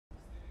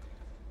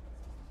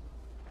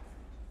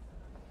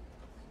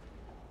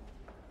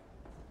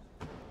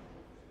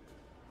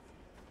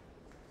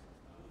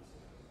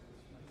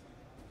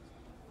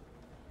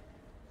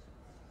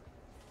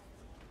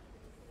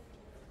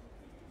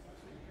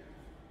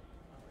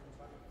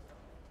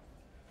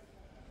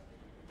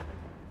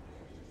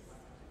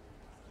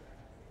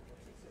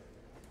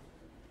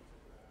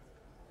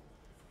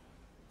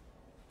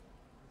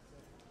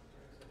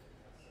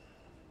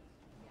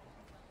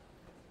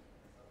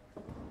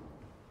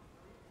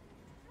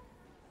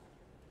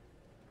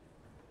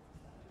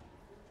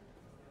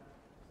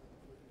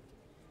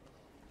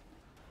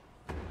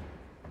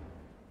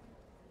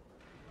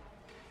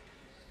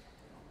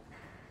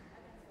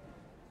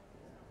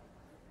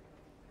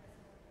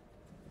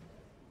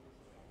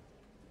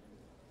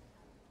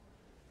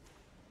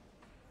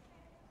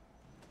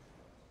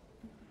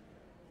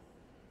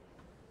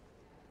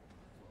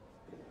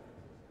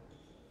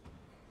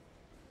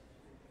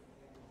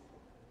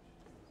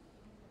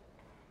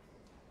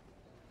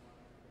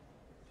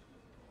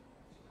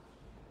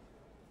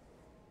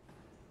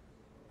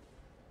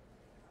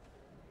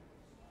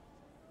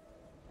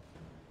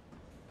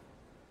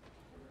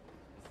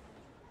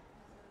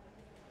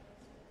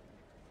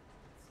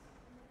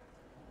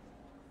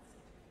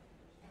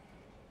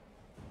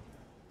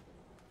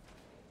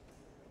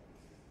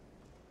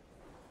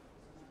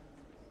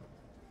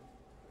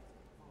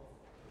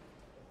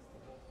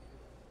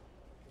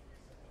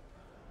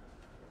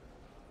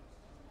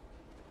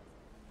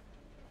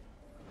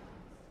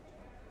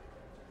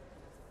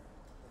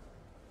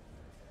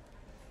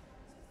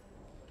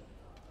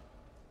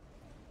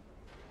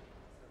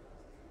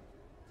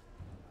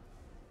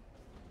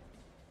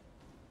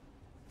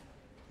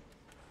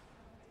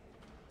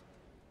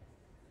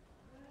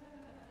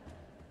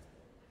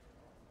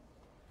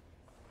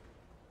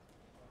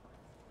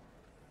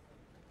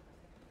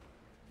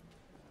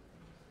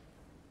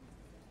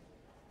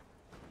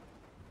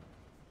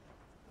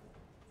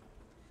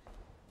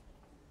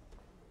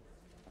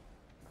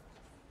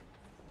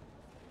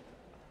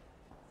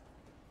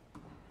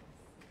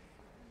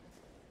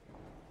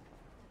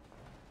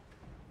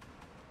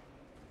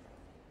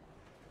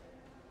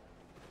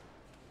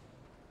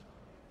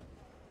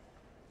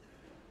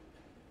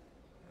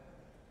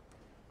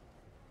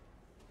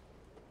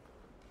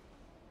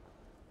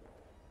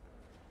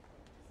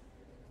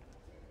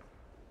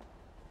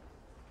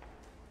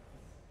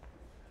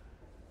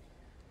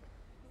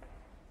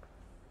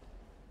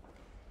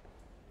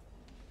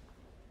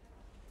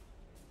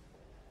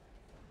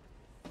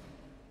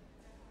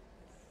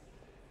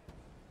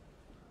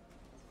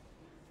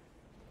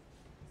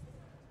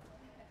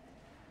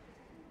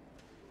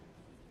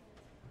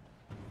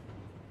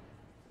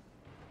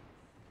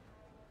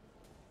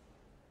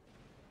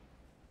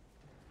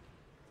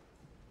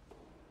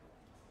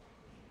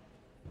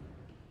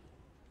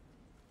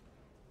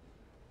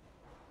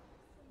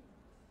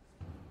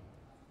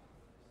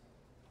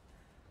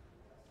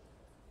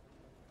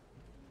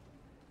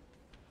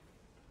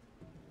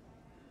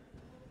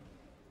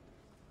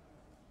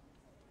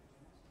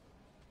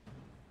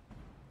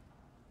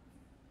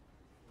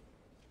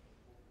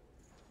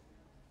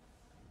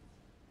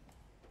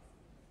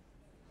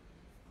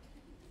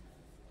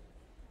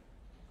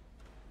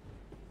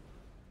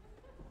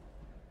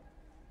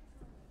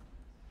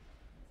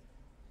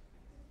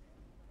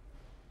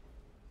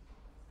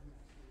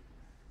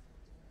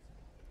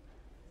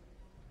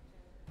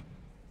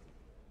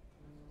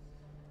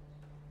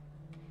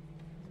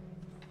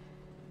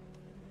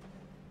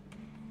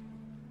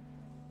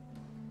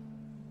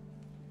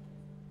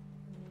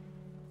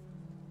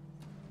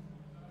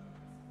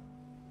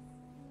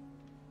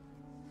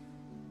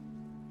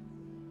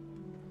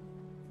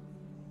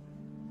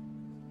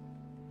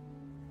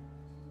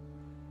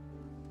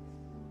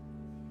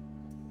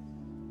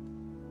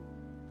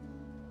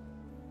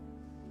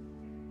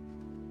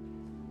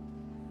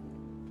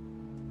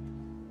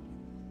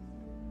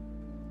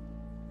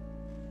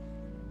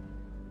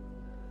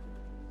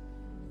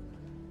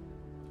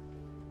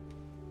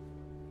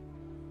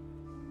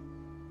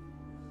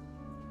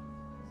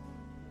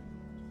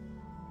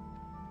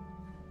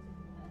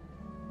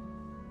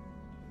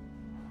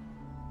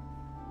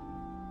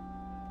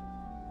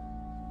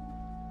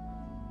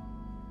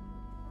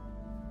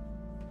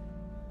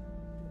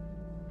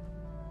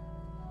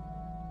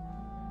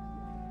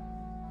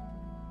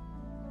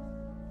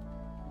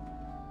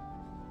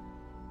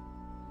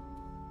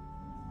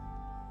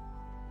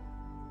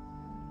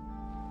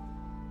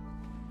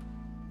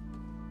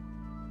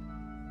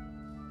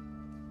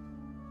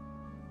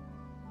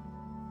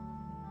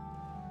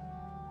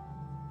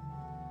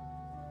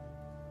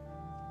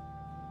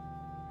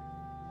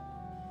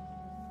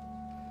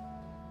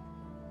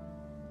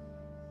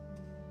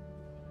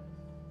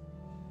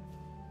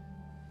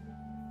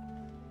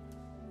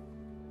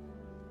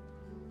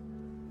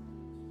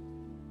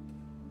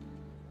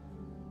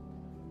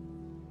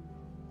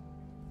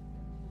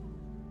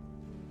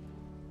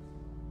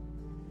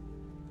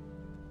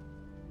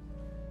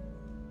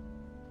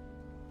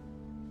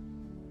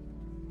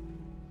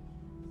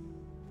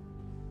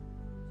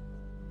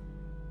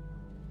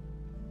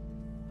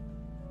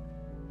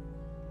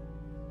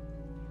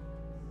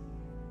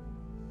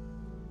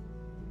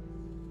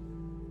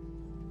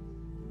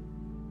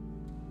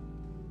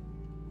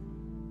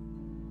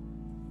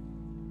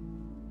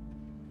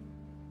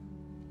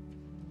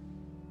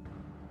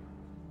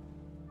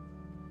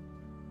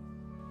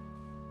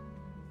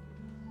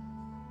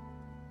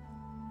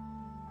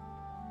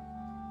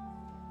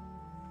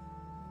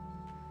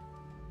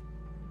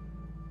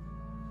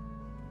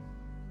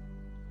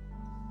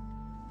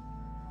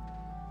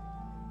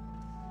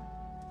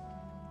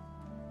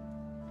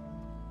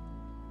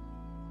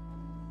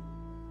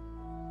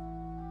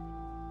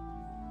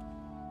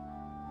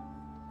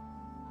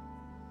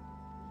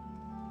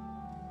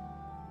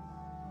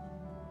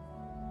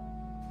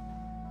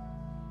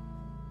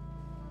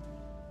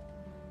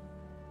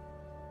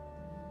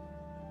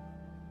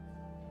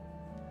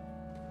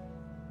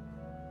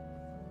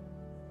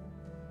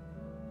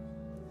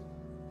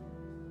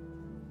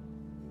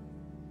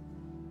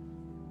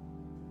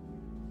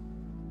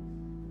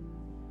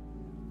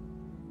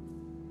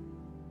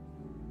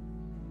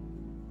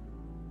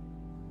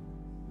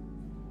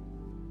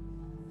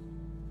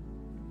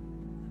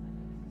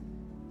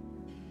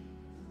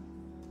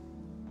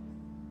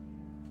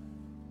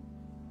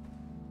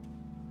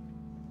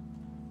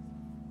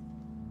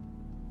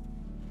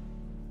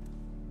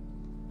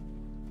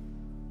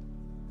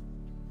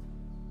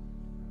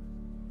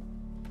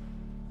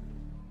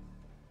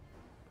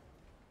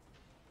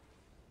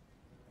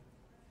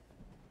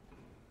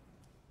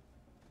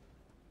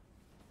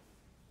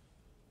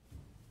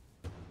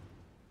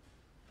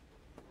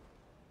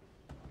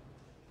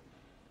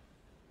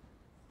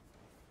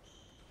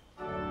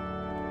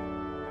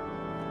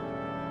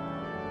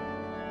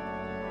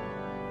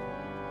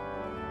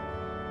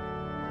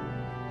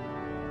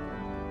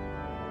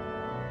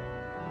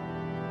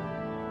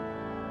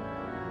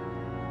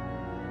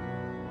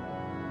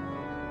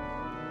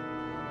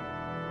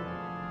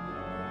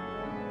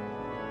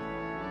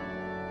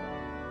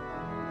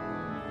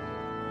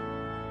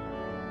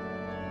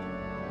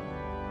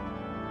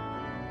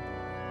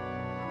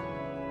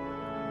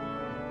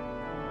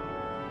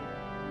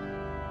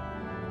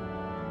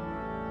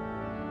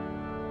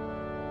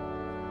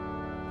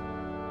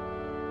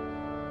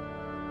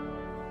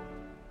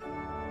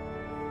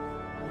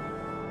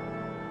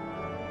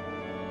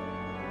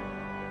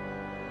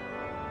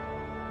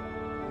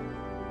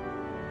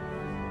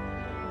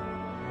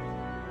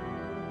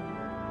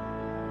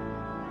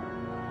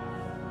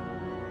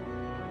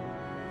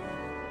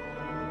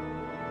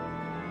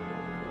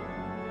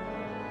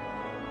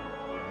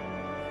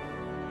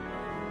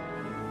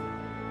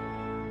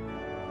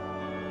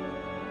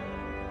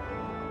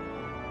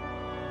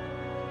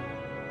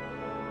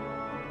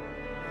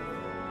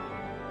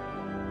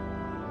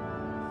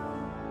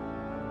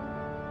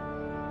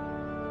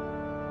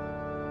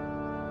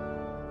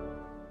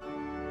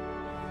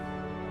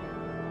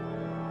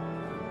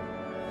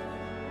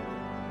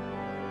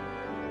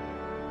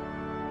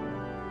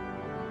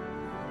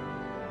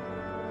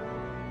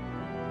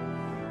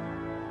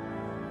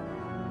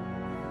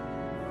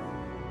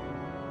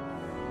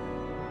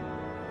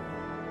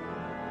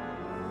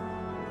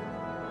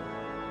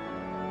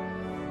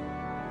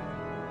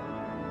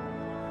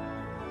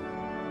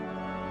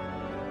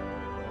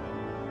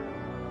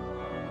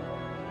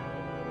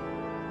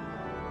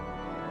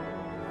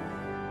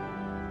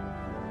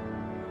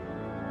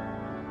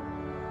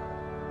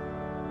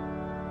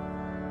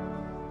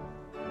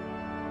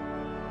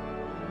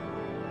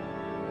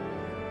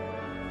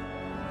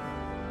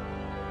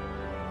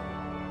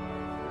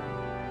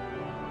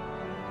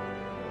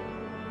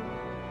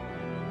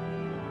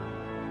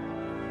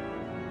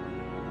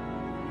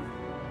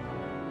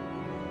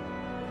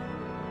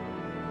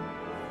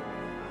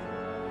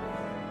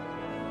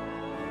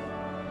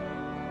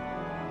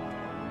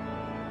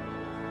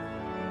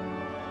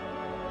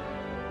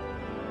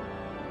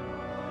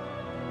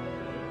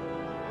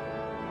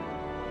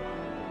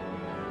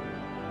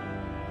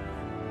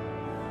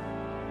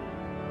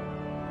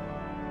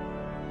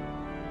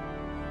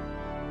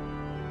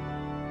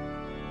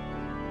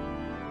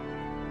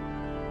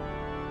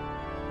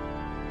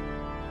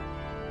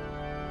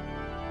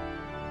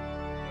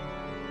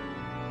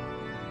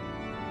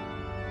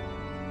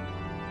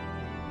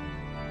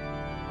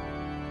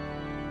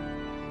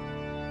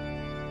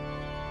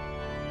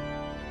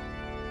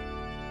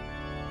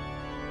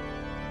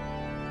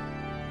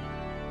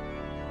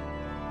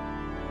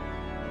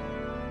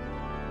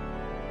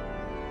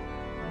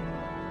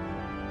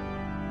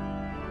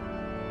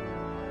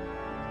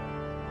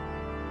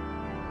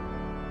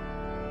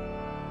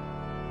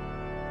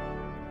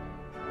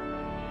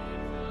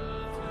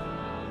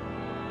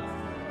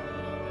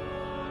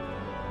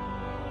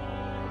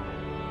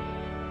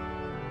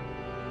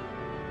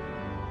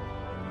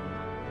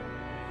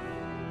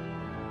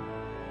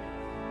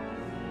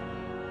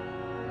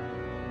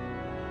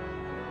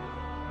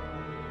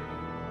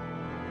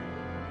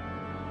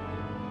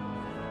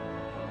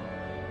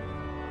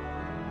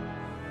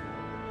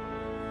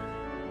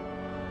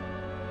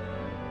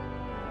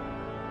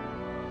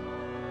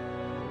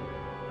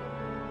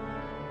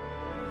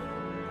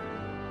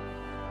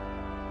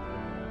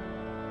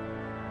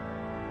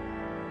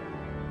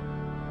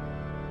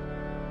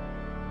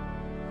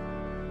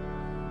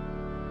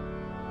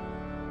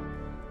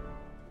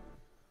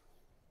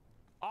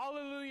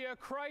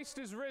Christ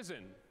is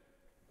risen.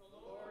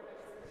 The Lord is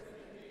risen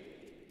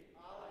indeed.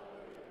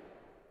 Alleluia.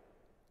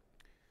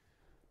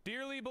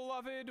 Dearly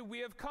beloved, we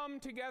have come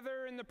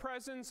together in the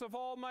presence of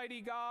Almighty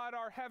God,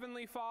 our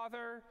Heavenly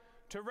Father,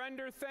 to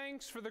render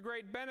thanks for the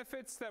great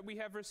benefits that we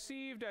have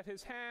received at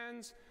his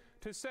hands,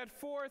 to set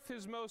forth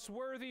his most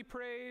worthy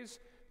praise,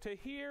 to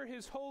hear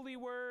his holy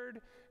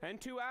word,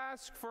 and to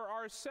ask for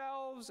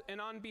ourselves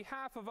and on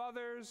behalf of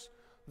others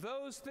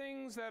those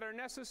things that are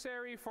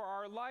necessary for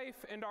our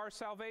life and our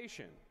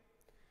salvation.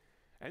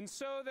 And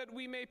so that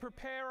we may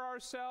prepare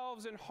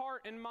ourselves in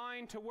heart and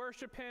mind to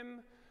worship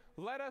him,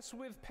 let us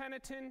with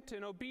penitent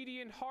and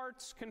obedient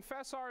hearts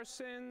confess our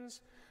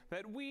sins,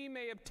 that we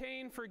may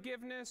obtain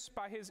forgiveness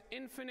by his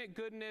infinite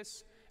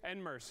goodness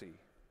and mercy.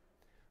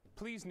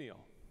 Please kneel.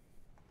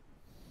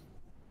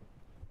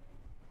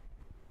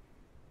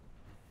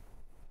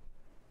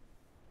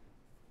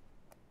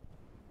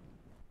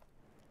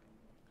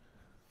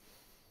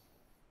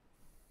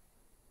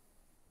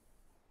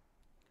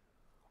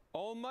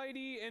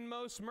 Almighty and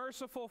most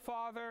merciful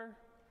Father,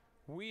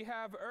 we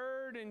have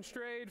erred and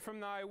strayed from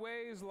thy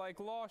ways like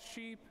lost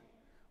sheep.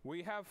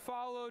 We have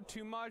followed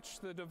too much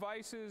the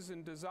devices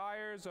and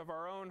desires of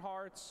our own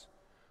hearts.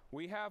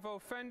 We have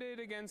offended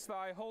against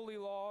thy holy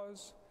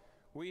laws.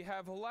 We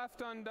have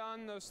left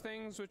undone those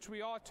things which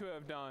we ought to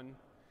have done,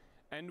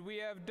 and we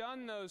have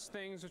done those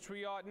things which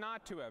we ought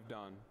not to have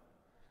done.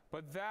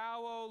 But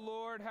thou, O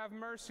Lord, have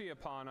mercy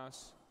upon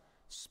us.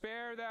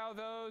 Spare thou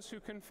those who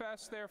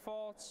confess their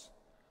faults.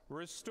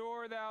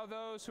 Restore thou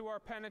those who are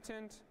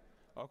penitent,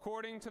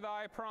 according to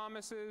thy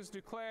promises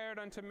declared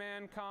unto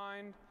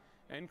mankind,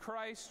 in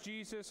Christ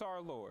Jesus our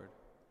Lord.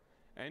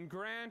 And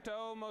grant,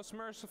 O most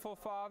merciful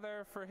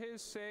Father, for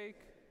his sake,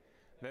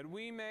 that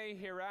we may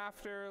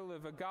hereafter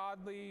live a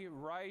godly,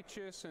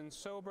 righteous, and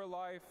sober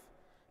life,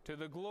 to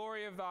the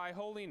glory of thy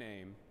holy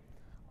name.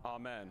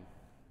 Amen.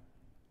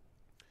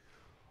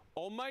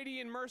 Almighty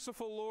and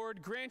merciful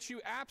Lord, grant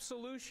you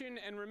absolution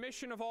and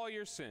remission of all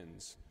your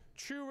sins,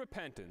 true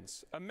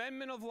repentance,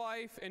 amendment of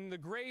life, and the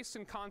grace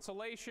and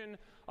consolation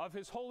of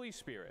his Holy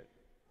Spirit.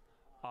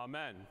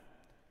 Amen.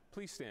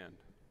 Please stand.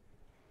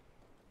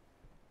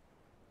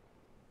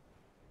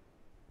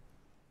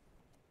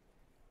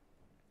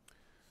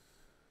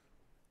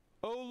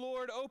 O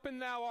Lord, open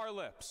thou our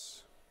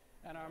lips,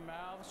 and our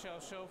mouths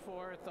shall show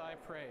forth thy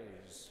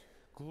praise.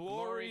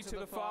 Glory to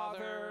the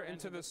Father, and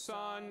to the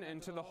Son,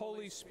 and to the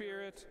Holy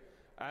Spirit,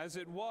 as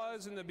it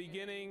was in the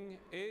beginning,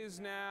 is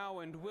now,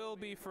 and will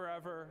be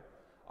forever.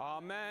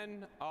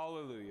 Amen.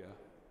 Alleluia.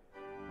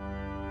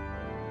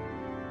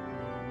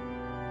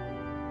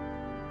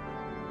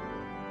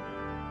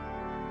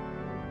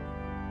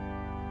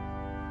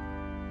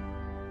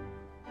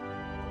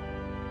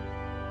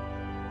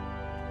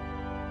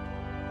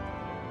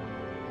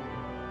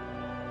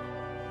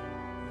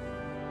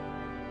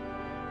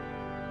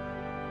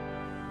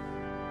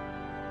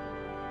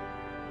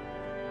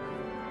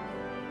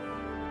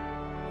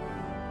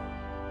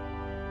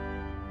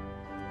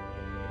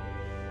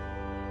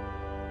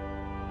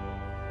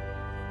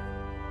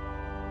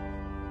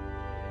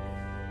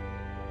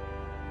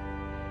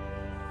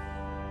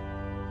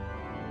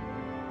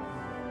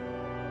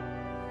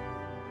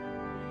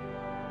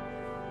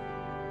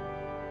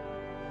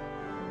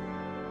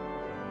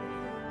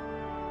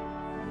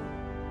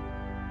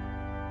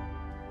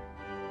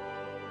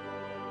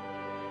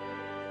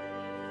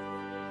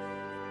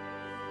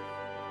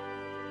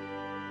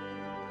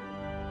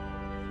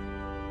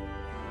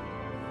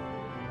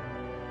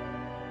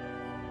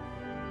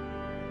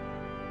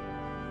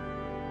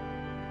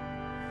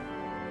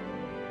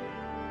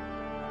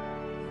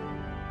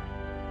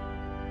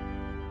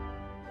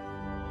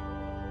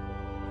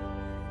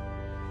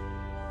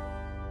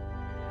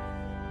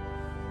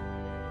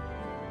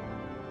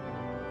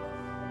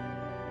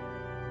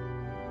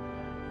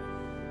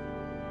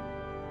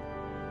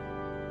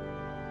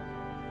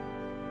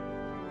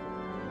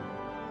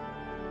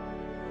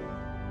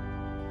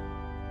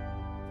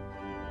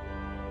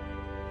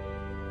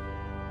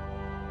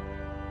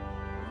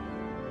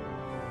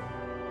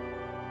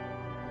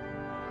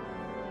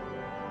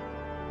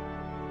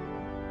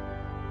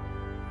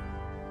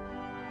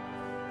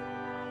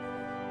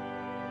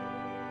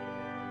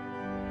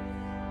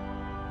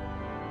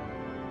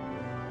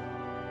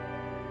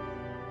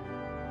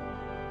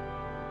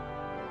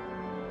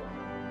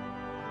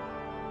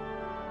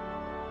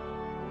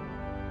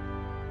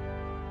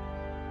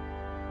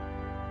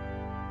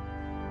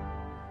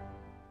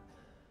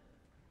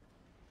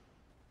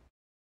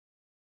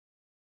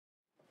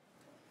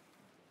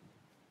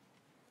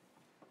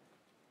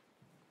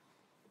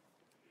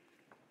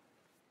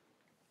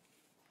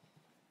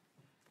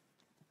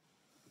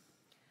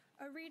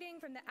 A reading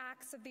from the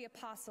Acts of the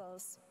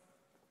Apostles.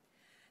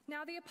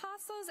 Now the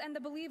apostles and the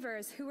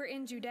believers who were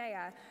in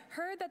Judea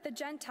heard that the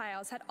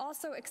Gentiles had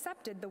also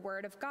accepted the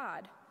word of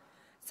God.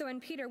 So when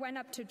Peter went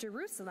up to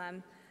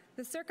Jerusalem,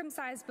 the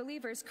circumcised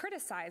believers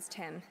criticized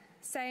him,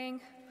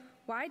 saying,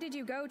 "Why did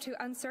you go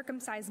to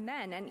uncircumcised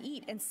men and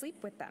eat and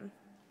sleep with them?"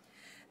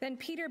 Then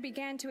Peter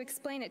began to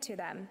explain it to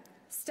them,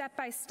 step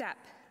by step,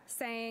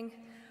 saying,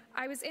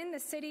 I was in the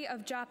city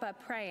of Joppa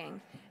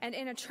praying, and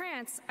in a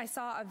trance I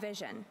saw a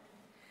vision.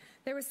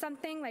 There was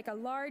something like a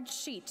large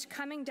sheet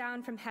coming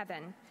down from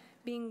heaven,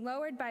 being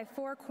lowered by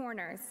 4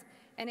 corners,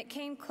 and it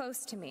came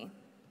close to me.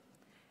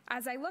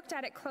 As I looked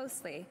at it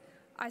closely,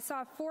 I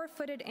saw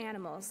 4-footed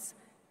animals,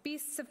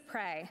 beasts of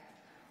prey,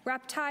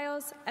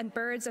 reptiles, and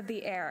birds of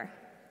the air.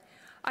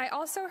 I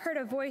also heard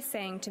a voice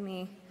saying to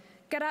me,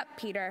 Get up,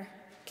 Peter,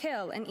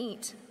 kill and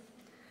eat.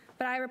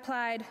 But I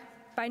replied,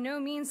 By no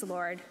means,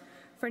 Lord,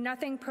 for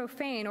nothing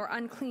profane or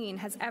unclean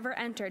has ever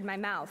entered my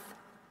mouth.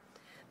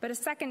 But a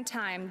second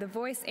time the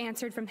voice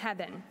answered from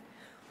heaven,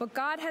 What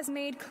God has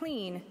made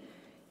clean,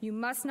 you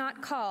must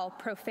not call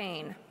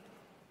profane.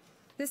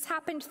 This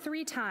happened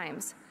 3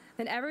 times,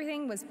 then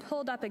everything was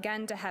pulled up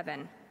again to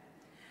heaven.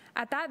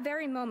 At that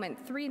very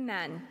moment, 3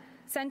 men,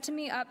 sent to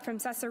me up from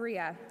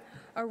Caesarea,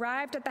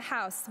 arrived at the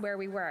house where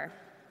we were.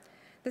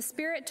 The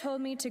Spirit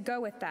told me to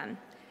go with them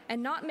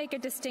and not make a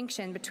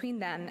distinction between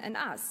them and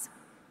us.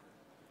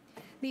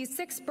 These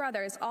 6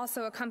 brothers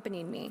also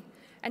accompanied me,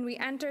 and we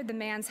entered the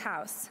man's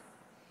house.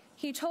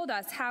 He told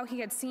us how he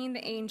had seen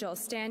the angel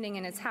standing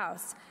in his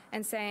house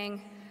and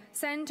saying,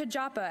 Send to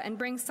Joppa and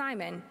bring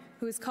Simon,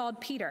 who is called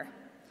Peter.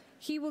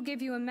 He will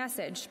give you a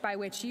message by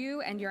which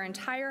you and your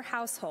entire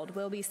household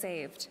will be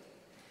saved.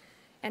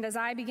 And as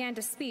I began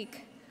to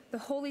speak, the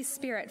Holy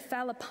Spirit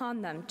fell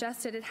upon them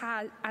just as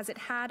it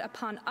had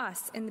upon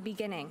us in the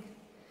beginning.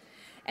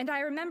 And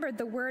I remembered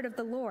the word of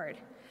the Lord,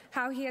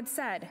 how he had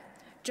said,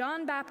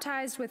 John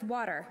baptized with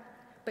water,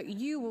 but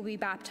you will be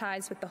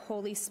baptized with the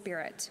Holy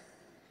Spirit.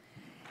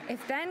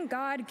 If then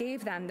God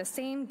gave them the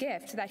same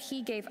gift that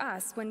he gave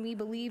us when we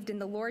believed in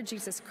the Lord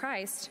Jesus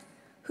Christ,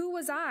 who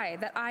was I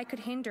that I could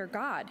hinder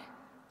God?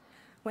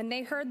 When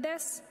they heard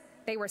this,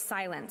 they were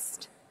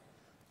silenced.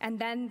 And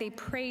then they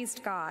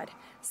praised God,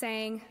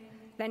 saying,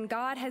 Then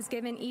God has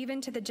given even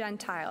to the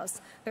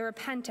Gentiles the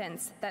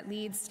repentance that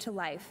leads to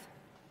life.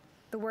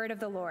 The word of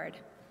the Lord.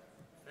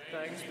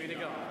 Thanks be to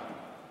God.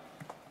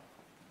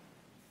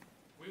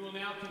 We will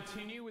now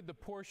continue with the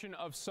portion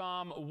of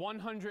Psalm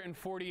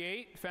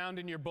 148 found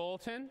in your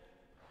bulletin.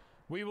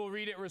 We will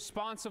read it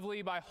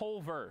responsively by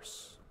whole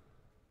verse.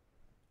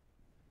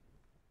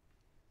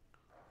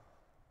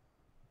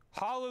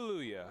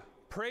 Hallelujah!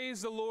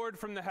 Praise the Lord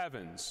from the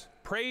heavens.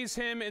 Praise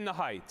him in the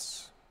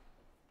heights.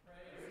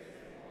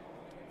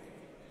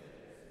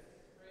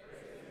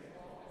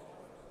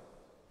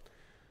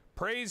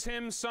 Praise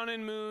him, sun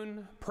and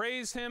moon.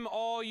 Praise him,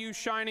 all you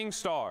shining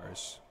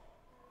stars.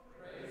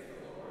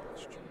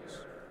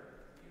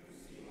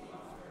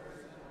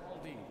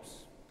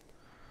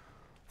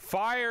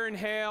 Fire and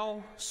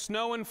hail,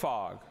 snow and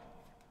fog,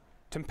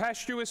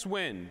 tempestuous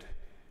wind,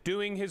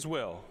 doing his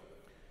will.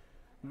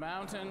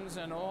 Mountains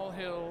and all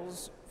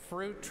hills,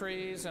 fruit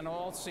trees and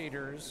all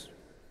cedars.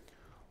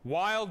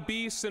 Wild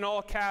beasts and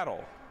all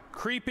cattle,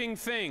 creeping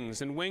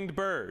things and winged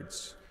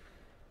birds.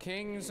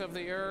 Kings of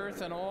the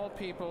earth and all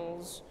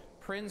peoples,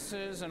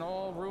 princes and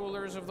all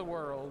rulers of the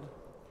world.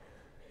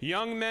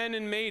 Young men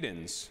and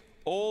maidens,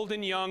 old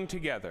and young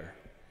together.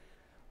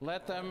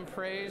 Let them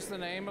praise the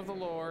name of the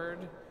Lord,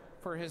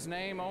 for his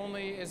name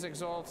only is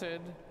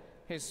exalted.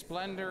 His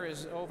splendor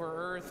is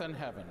over earth and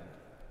heaven.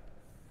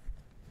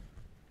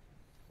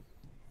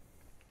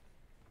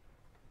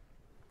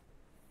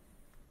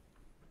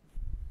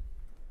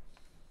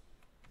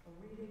 A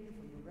reading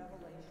from the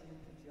Revelation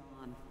to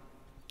John.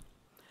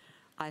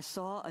 I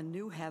saw a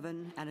new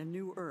heaven and a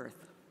new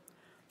earth,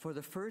 for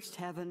the first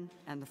heaven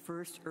and the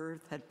first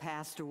earth had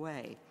passed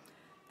away,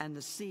 and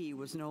the sea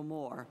was no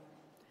more.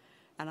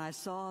 And I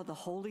saw the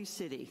holy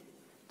city,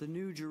 the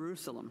new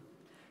Jerusalem,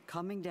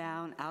 coming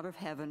down out of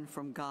heaven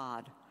from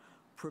God,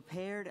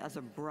 prepared as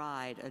a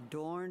bride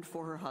adorned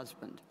for her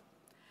husband.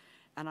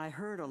 And I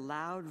heard a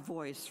loud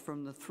voice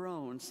from the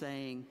throne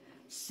saying,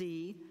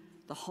 See,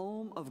 the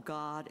home of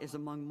God is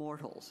among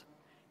mortals.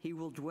 He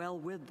will dwell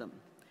with them.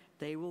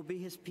 They will be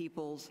his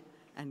peoples,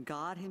 and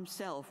God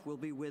himself will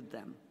be with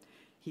them.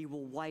 He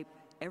will wipe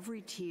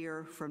every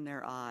tear from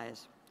their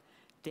eyes.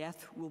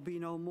 Death will be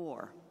no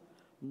more.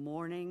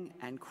 Mourning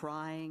and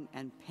crying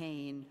and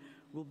pain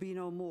will be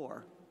no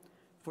more,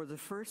 for the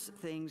first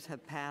things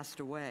have passed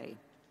away.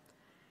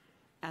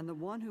 And the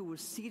one who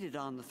was seated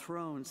on the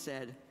throne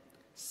said,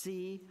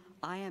 See,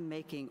 I am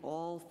making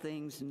all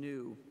things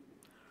new.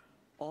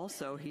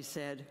 Also, he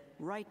said,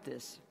 Write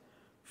this,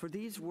 for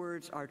these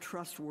words are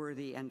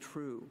trustworthy and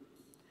true.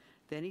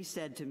 Then he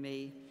said to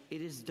me,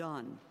 It is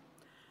done.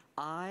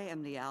 I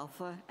am the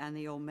Alpha and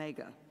the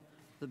Omega,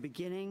 the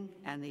beginning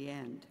and the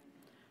end.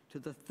 To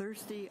the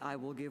thirsty I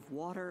will give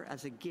water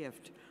as a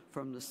gift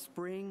from the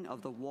spring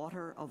of the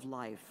water of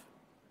life.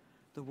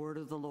 The word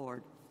of the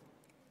Lord.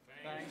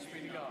 Thanks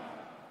be to God.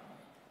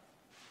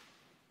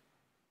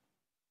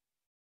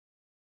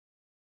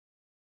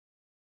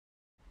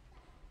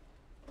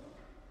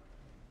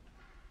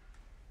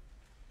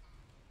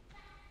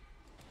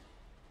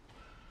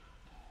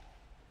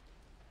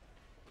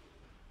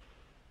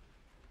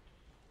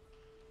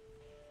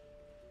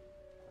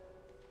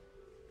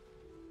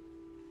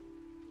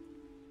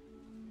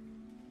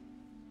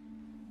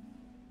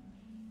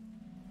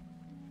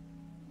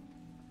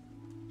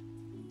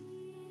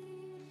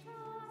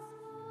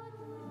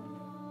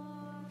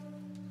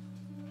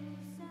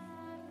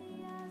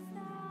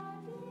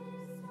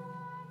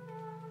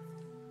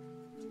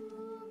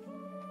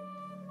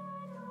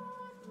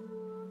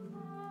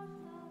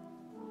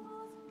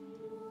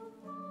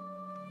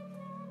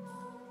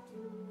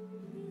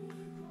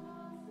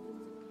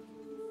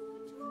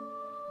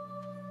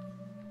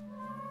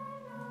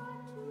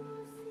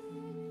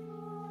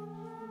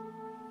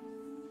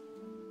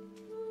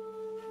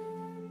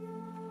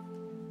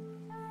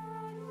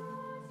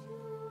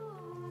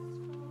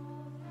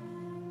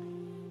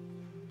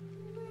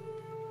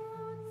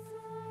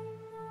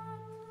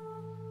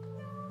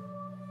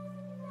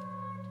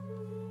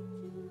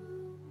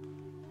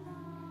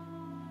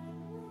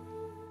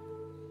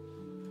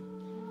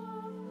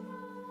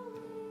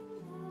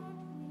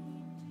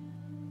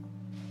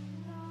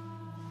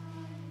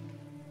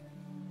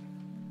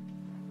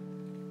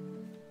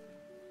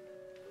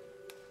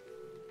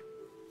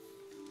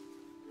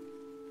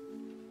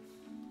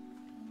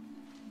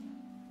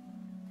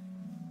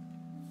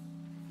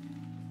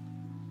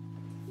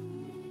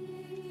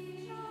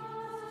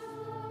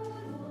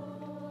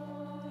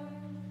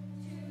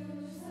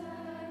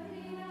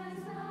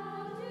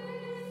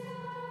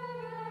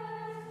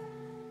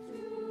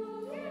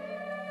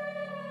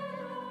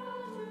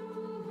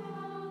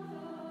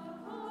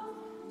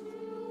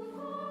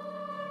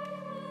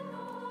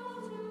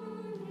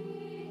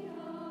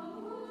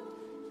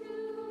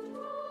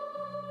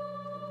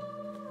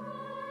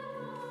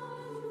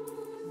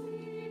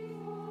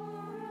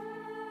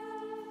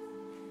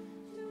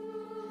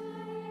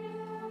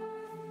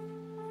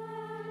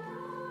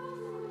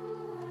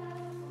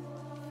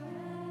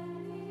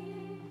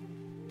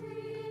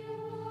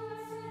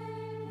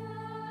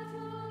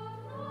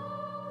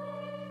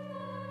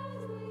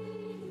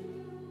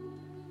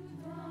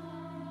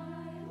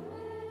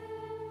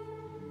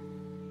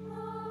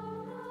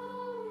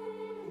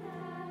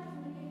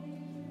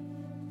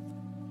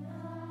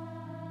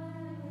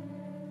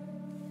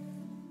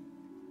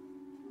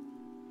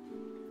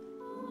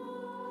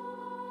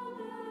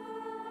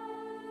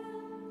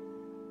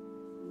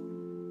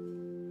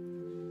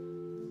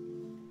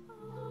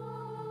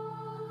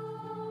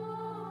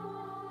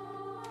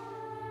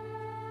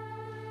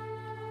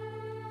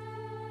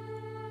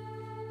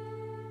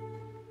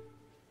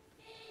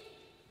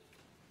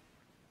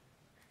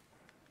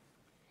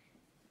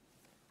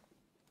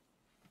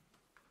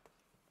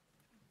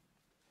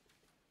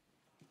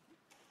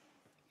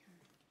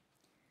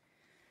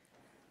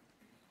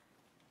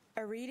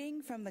 A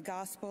reading from the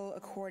Gospel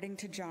according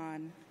to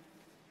John.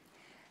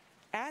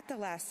 At the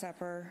Last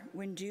Supper,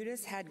 when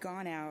Judas had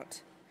gone out,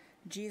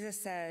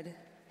 Jesus said,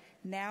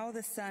 "Now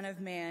the Son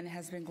of Man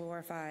has been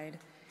glorified,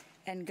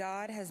 and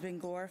God has been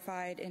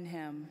glorified in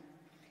him.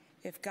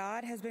 If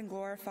God has been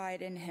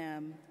glorified in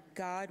him,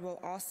 God will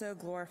also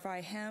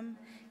glorify him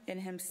in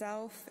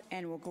himself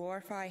and will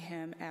glorify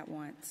him at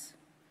once.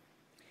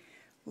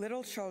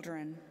 Little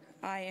children,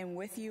 I am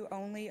with you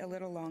only a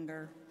little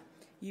longer.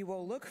 You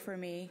will look for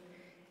me,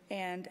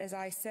 and as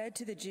I said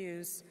to the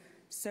Jews,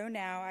 so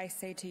now I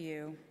say to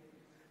you,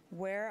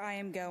 where I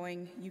am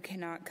going, you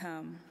cannot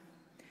come.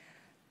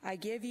 I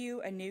give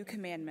you a new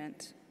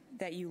commandment,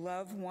 that you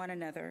love one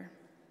another.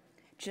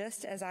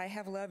 Just as I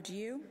have loved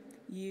you,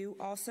 you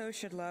also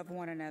should love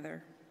one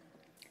another.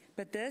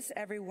 But this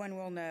everyone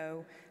will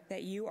know,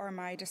 that you are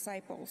my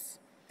disciples,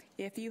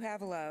 if you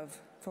have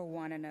love for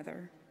one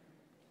another."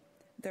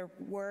 The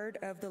word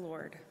of the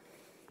Lord.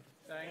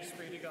 Thanks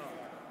be to God.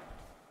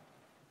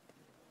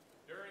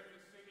 During the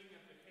singing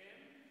of the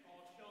hymn,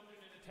 all children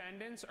in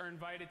attendance are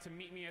invited to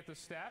meet me at the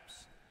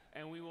steps,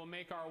 and we will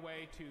make our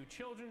way to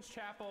Children's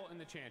Chapel in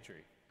the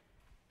Chantry.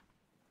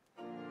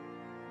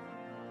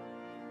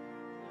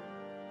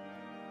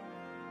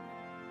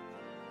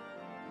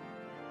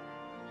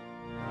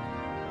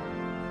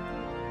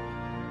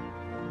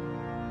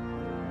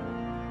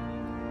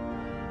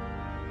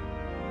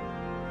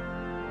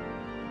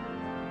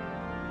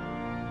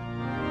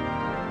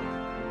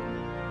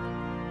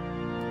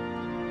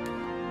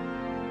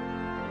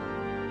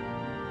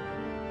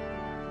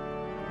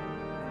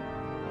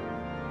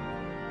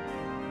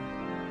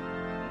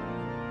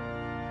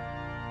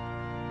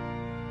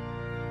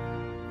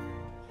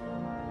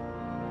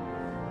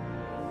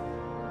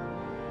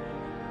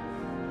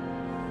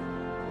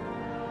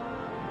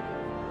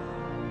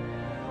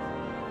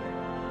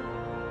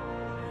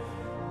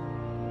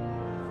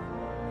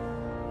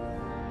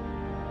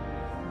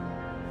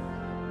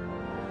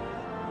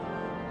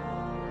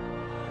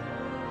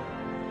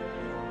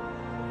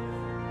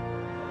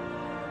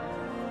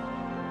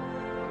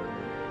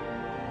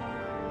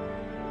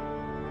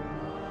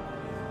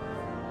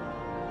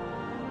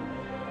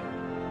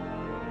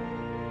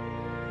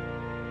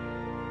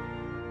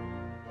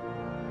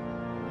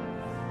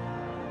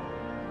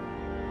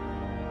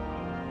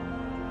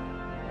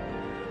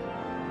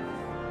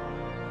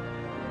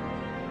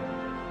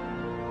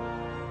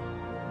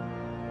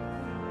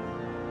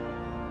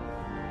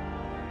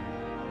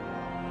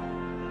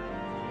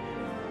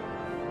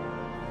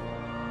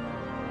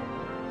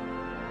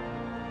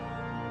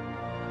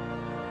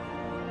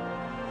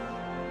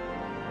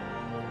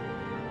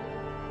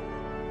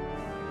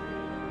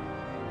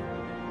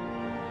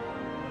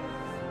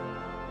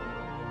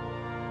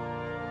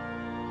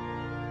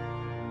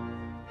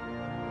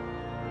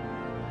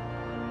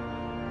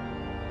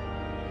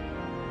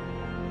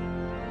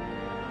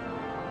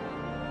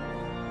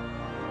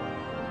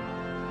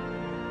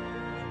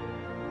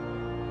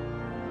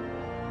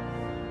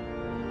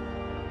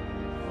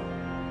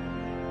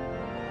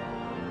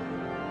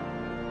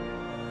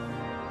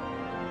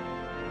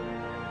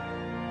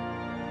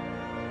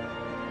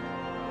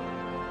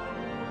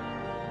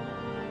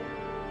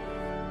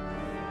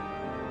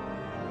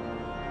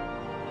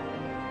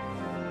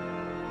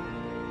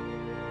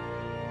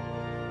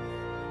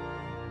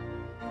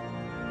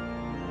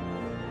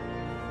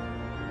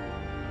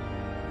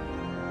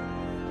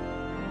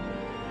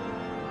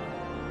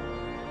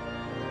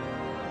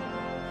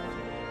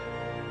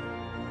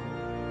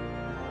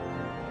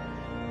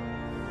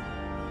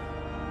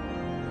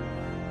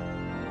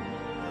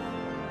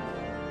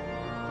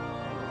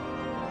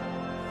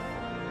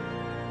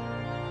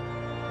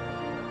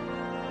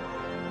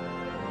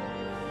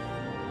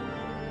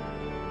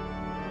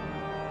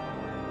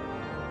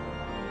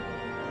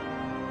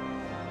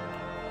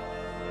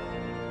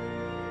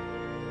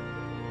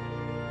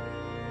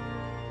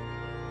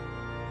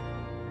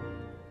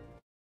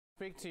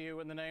 Speak to you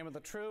in the name of the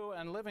true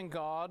and living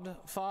God,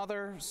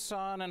 Father,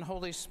 Son, and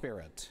Holy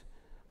Spirit.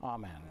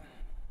 Amen.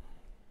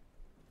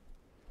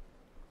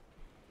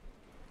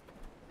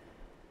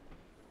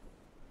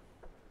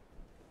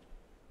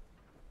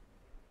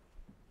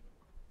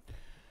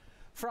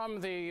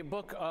 From the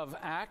book of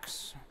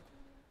Acts,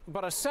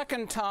 but a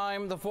second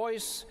time the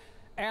voice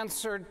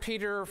answered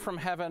Peter from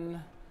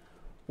heaven,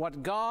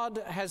 "What God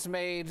has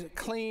made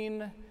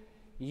clean,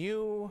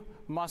 you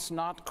must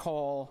not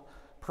call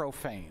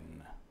profane."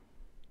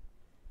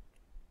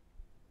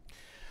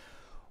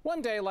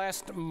 One day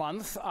last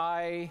month,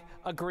 I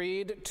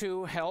agreed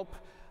to help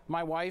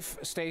my wife,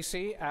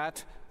 Stacy,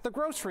 at the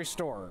grocery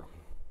store.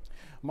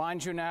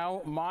 Mind you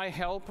now, my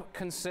help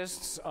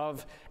consists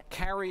of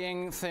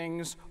carrying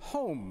things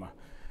home,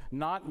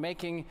 not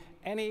making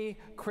any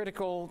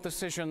critical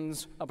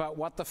decisions about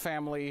what the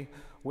family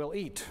will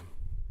eat.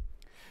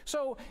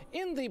 So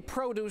in the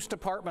produce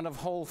department of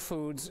Whole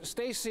Foods,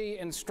 Stacy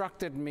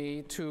instructed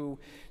me to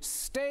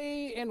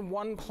stay in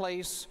one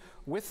place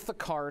with the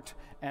cart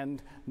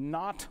and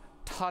not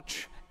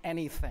touch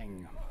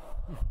anything.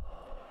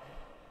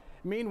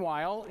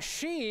 Meanwhile,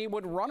 she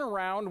would run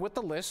around with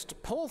the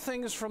list, pull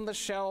things from the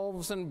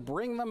shelves, and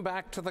bring them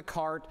back to the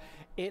cart.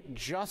 It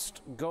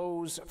just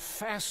goes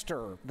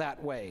faster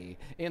that way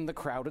in the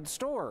crowded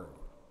store.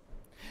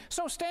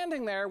 So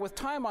standing there with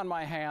time on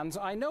my hands,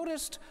 I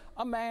noticed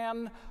a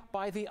man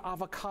by the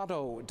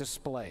avocado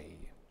display.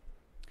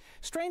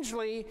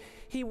 Strangely,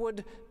 he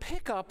would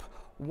pick up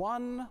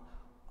one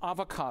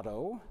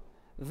avocado,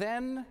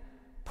 then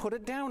put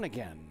it down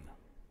again.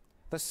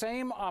 The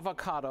same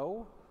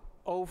avocado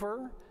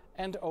over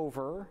and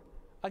over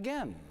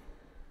again.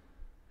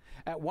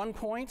 At one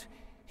point,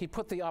 he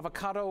put the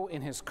avocado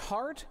in his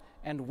cart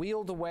and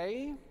wheeled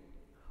away,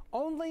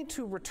 only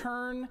to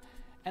return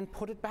and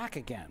put it back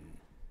again.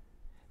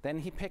 Then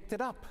he picked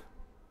it up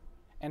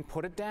and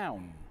put it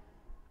down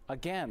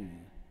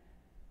again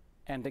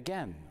and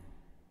again.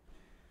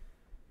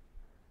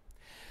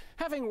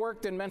 Having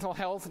worked in mental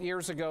health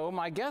years ago,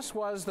 my guess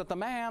was that the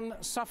man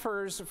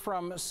suffers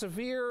from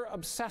severe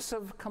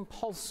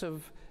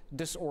obsessive-compulsive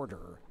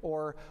disorder,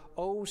 or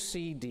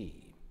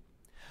OCD.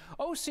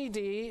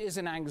 OCD is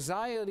an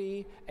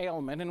anxiety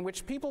ailment in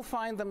which people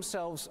find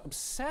themselves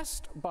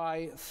obsessed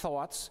by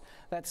thoughts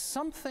that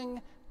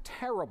something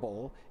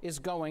terrible is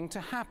going to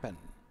happen.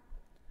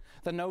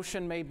 The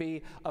notion may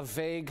be a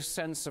vague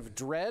sense of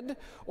dread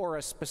or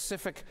a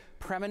specific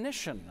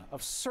premonition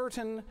of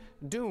certain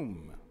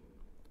doom.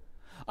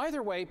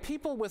 Either way,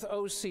 people with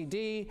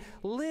OCD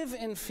live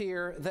in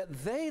fear that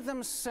they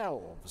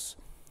themselves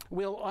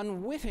will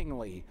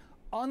unwittingly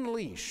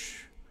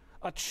unleash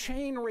a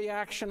chain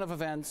reaction of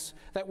events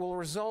that will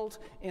result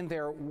in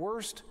their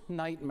worst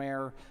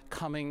nightmare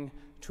coming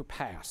to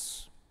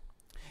pass.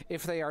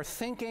 If they are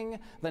thinking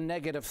the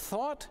negative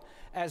thought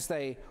as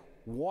they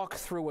walk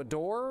through a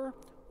door,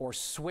 or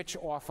switch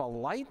off a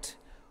light,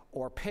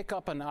 or pick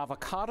up an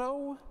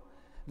avocado,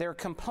 their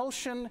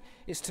compulsion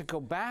is to go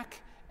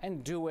back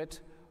and do it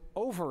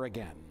over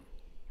again.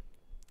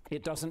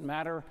 It doesn't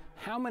matter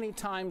how many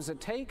times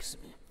it takes,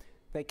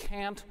 they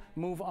can't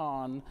move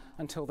on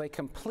until they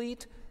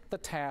complete the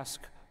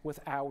task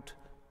without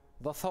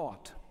the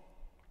thought.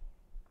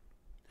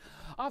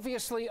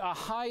 Obviously, a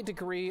high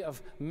degree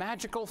of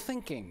magical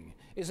thinking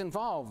is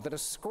involved that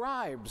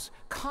ascribes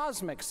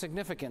cosmic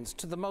significance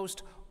to the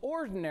most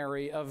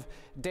ordinary of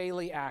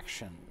daily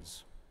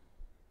actions.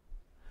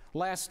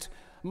 Last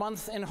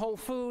month in Whole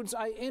Foods,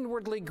 I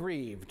inwardly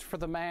grieved for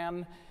the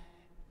man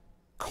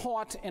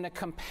caught in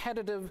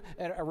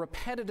a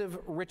repetitive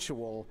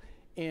ritual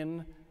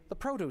in the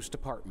produce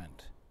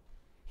department.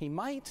 He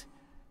might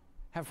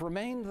have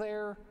remained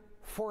there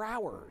for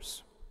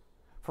hours,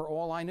 for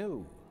all I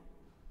knew.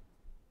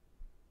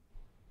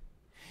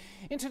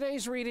 In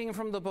today's reading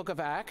from the book of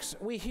Acts,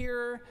 we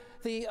hear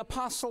the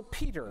Apostle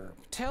Peter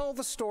tell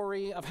the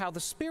story of how the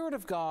Spirit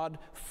of God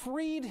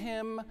freed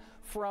him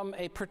from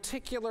a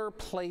particular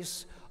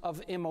place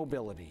of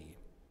immobility.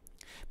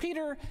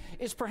 Peter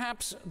is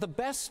perhaps the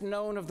best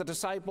known of the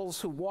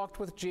disciples who walked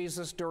with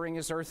Jesus during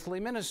his earthly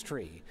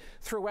ministry.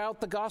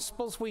 Throughout the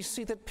Gospels, we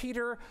see that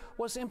Peter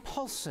was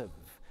impulsive,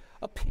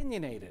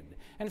 opinionated,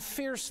 and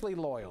fiercely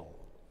loyal.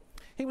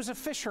 He was a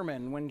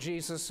fisherman when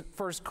Jesus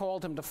first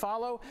called him to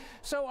follow,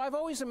 so I've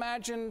always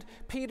imagined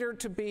Peter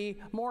to be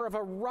more of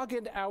a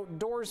rugged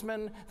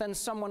outdoorsman than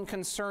someone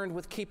concerned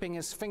with keeping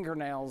his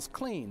fingernails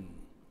clean.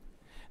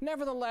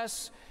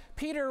 Nevertheless,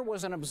 Peter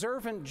was an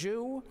observant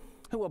Jew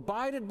who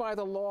abided by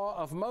the law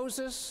of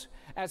Moses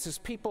as his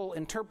people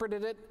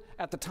interpreted it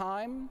at the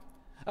time.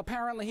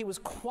 Apparently, he was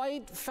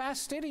quite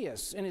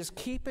fastidious in his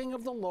keeping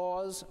of the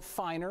law's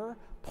finer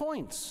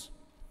points.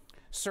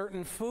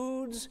 Certain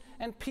foods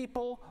and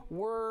people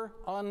were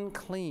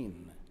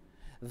unclean.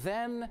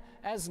 Then,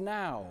 as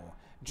now,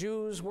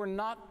 Jews were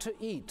not to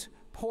eat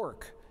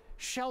pork,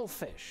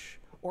 shellfish,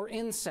 or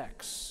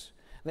insects.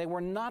 They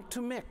were not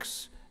to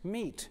mix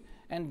meat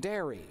and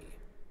dairy.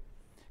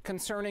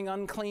 Concerning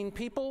unclean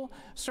people,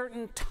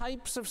 certain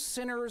types of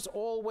sinners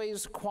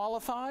always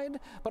qualified,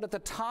 but at the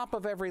top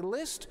of every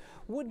list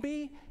would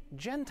be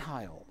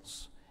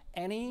Gentiles,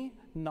 any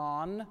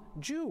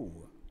non-Jew.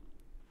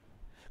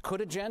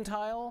 Could a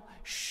Gentile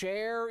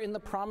share in the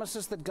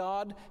promises that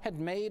God had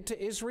made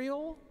to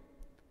Israel?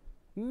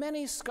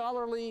 Many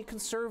scholarly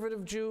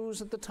conservative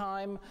Jews at the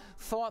time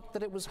thought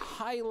that it was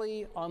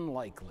highly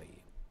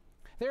unlikely.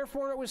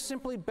 Therefore, it was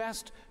simply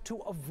best to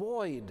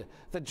avoid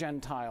the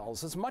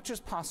Gentiles as much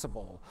as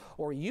possible,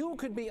 or you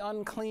could be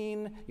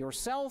unclean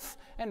yourself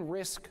and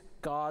risk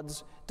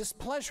God's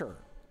displeasure.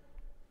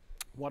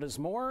 What is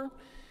more,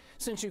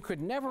 since you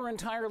could never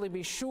entirely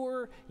be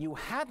sure you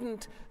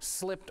hadn't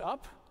slipped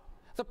up,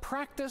 the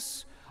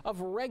practice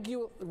of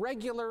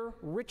regular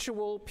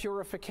ritual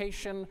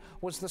purification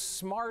was the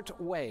smart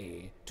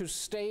way to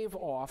stave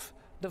off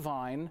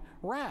divine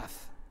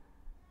wrath.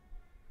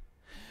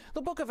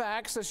 The book of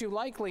Acts, as you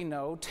likely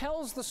know,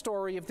 tells the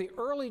story of the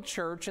early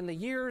church in the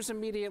years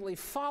immediately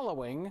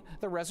following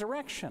the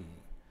resurrection.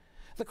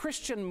 The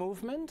Christian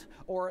movement,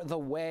 or the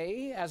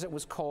Way as it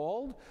was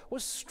called,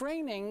 was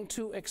straining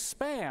to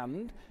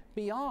expand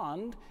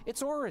beyond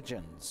its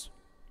origins.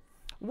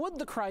 Would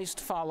the Christ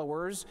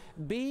followers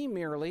be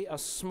merely a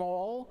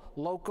small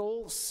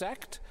local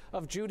sect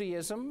of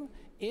Judaism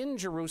in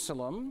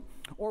Jerusalem,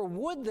 or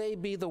would they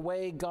be the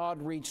way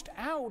God reached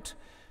out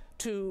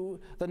to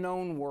the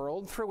known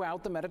world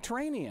throughout the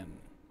Mediterranean?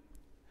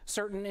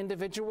 Certain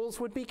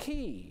individuals would be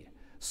key.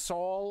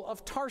 Saul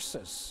of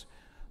Tarsus,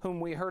 whom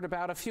we heard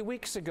about a few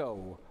weeks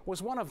ago,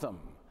 was one of them.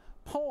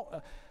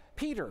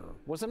 Peter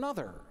was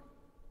another.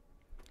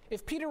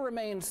 If Peter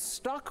remained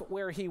stuck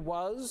where he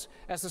was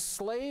as a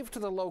slave to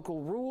the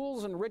local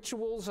rules and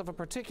rituals of a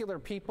particular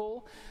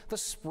people, the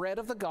spread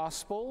of the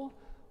gospel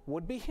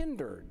would be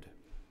hindered.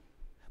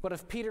 But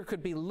if Peter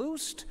could be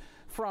loosed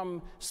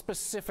from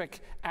specific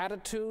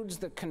attitudes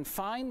that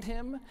confined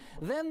him,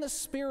 then the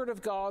Spirit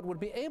of God would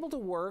be able to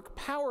work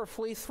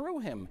powerfully through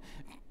him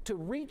to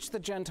reach the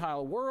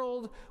Gentile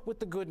world with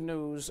the good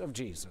news of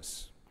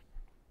Jesus.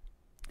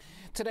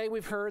 Today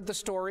we've heard the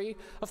story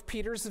of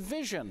Peter's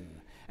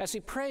vision. As he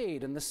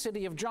prayed in the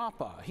city of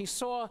Joppa, he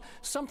saw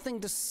something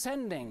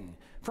descending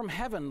from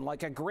heaven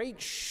like a great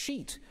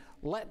sheet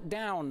let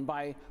down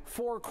by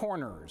four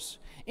corners.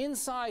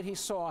 Inside he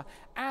saw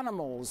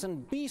animals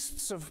and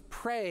beasts of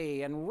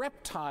prey and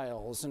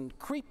reptiles and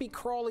creepy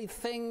crawly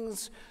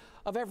things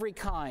of every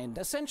kind.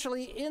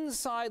 Essentially,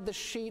 inside the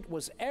sheet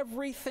was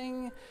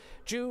everything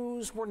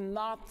Jews were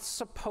not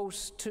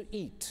supposed to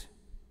eat.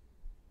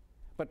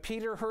 But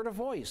Peter heard a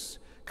voice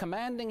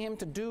commanding him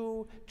to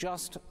do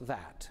just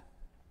that.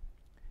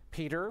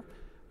 Peter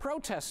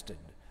protested,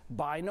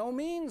 "By no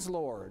means,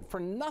 Lord, for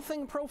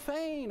nothing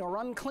profane or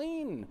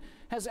unclean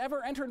has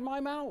ever entered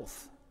my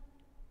mouth."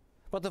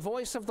 But the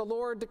voice of the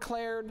Lord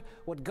declared,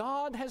 "What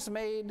God has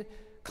made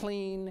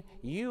clean,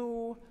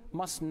 you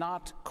must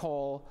not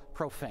call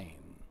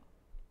profane."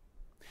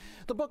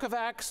 The book of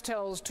Acts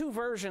tells two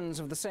versions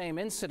of the same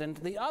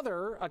incident. The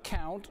other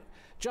account,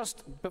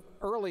 just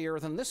earlier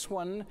than this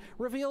one,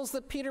 reveals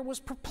that Peter was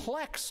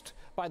perplexed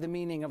by the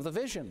meaning of the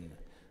vision.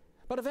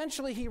 But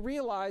eventually he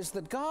realized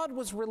that God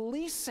was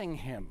releasing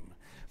him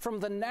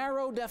from the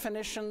narrow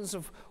definitions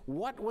of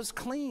what was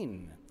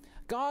clean.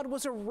 God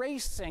was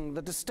erasing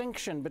the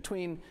distinction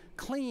between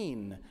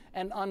clean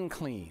and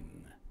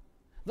unclean.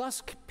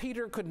 Thus,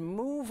 Peter could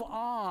move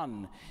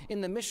on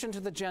in the mission to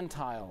the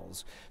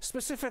Gentiles,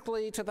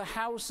 specifically to the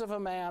house of a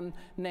man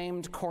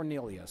named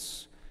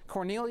Cornelius.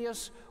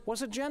 Cornelius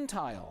was a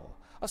Gentile,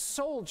 a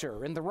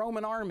soldier in the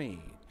Roman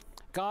army.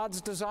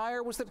 God's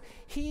desire was that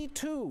he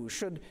too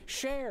should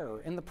share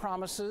in the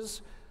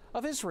promises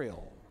of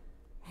Israel.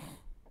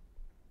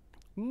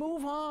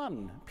 Move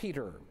on,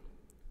 Peter.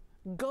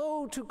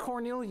 Go to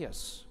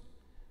Cornelius.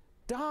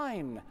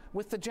 Dine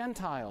with the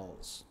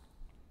Gentiles.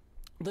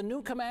 The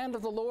new command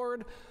of the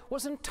Lord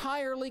was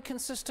entirely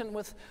consistent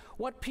with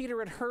what Peter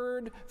had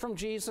heard from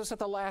Jesus at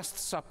the Last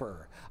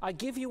Supper. "I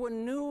give you a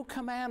new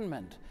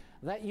commandment,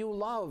 that you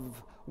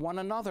love one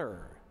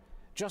another.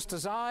 Just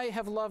as I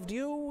have loved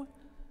you,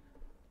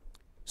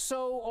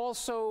 so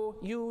also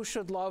you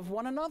should love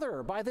one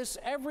another. By this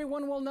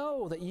everyone will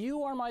know that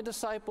you are my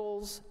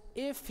disciples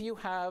if you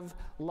have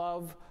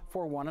love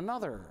for one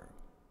another."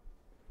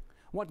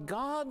 What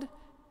God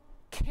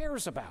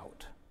cares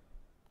about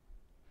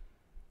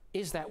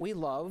is that we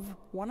love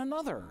one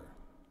another.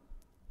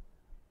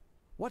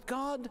 What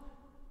God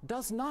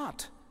does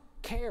not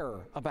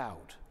care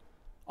about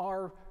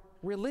are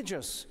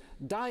religious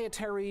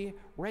dietary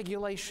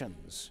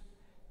regulations,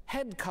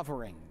 head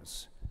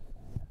coverings,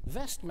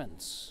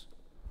 vestments.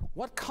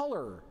 What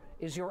color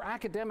is your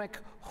academic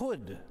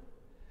hood?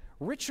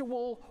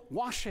 Ritual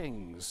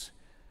washings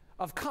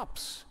of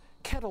cups,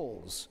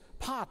 kettles,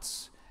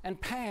 pots,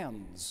 and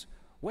pans.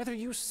 Whether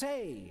you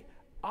say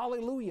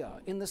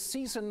Alleluia in the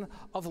season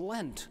of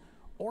Lent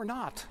or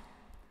not.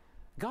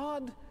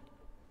 God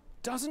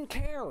doesn't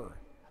care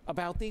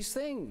about these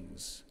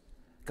things.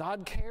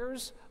 God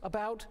cares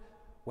about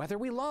whether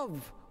we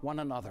love one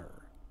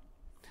another.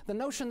 The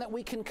notion that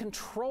we can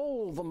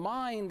control the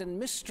mind and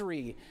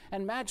mystery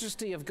and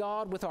majesty of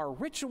God with our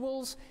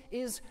rituals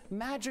is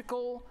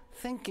magical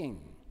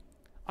thinking.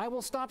 I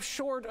will stop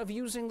short of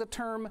using the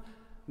term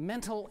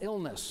mental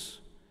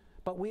illness,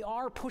 but we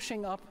are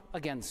pushing up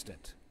against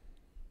it.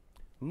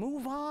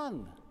 Move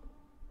on.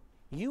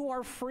 You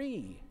are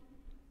free.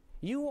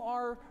 You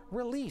are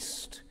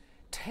released.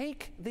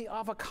 Take the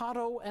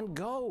avocado and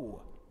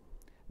go.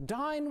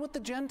 Dine with the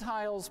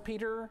Gentiles,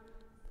 Peter.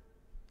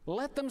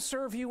 Let them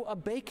serve you a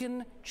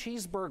bacon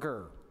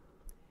cheeseburger.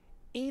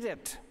 Eat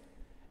it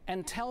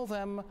and tell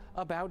them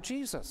about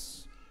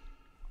Jesus.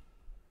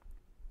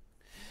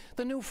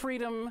 The new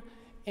freedom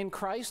in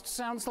Christ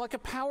sounds like a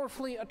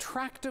powerfully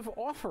attractive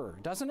offer,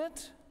 doesn't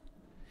it?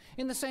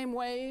 In the same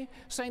way,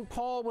 St.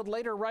 Paul would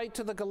later write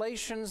to the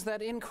Galatians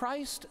that in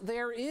Christ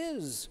there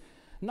is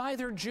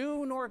neither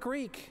Jew nor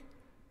Greek.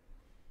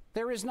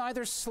 There is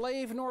neither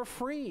slave nor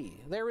free.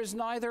 There is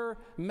neither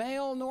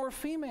male nor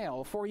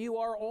female, for you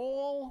are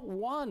all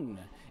one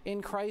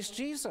in Christ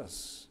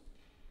Jesus.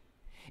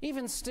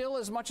 Even still,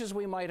 as much as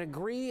we might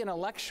agree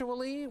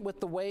intellectually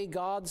with the way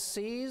God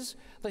sees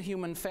the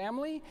human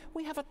family,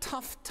 we have a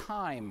tough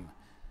time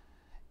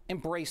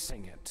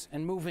embracing it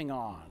and moving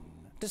on.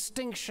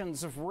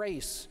 Distinctions of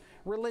race,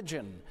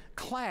 religion,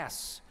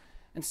 class,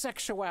 and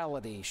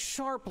sexuality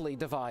sharply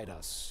divide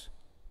us.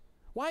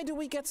 Why do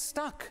we get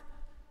stuck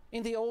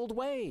in the old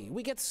way?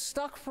 We get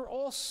stuck for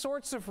all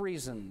sorts of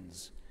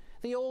reasons.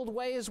 The old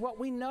way is what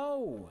we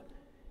know.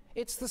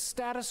 It's the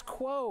status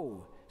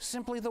quo,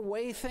 simply the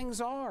way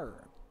things are.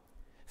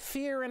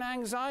 Fear and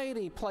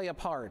anxiety play a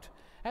part,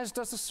 as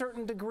does a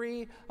certain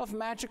degree of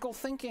magical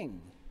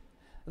thinking,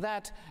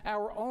 that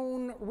our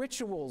own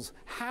rituals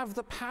have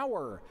the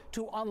power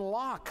to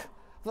unlock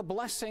the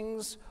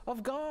blessings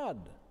of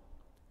God.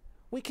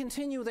 We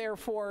continue,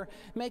 therefore,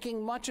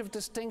 making much of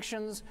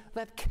distinctions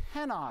that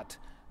cannot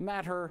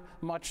matter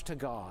much to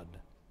God.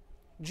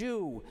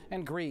 Jew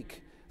and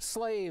Greek,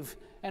 slave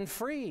and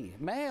free,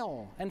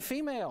 male and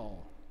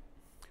female.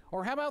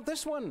 Or how about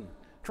this one?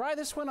 Try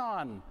this one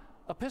on,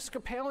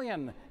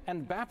 Episcopalian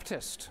and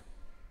Baptist.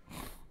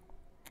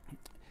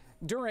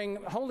 During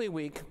Holy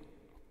Week,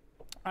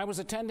 I was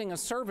attending a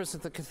service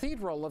at the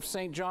Cathedral of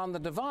St. John the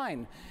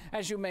Divine.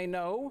 As you may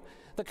know,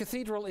 the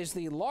cathedral is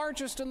the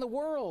largest in the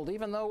world,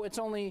 even though it's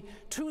only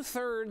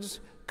 2/3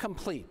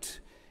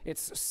 complete.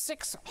 It's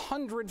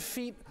 600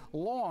 feet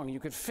long. You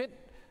could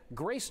fit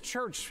Grace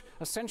Church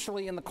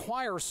essentially in the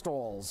choir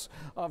stalls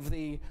of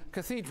the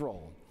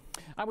cathedral.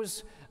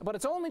 But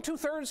it's only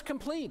 2/3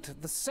 complete.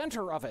 The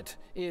center of it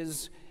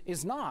is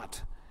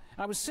not.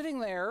 I was sitting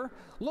there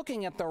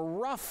looking at the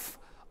rough,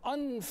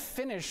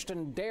 unfinished,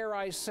 and dare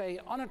I say,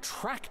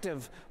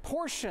 unattractive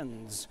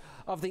portions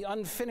of the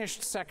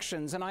unfinished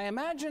sections, and I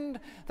imagined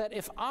that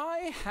if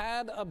I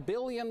had $1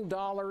 billion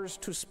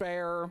to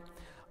spare,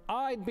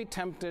 I'd be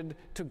tempted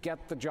to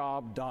get the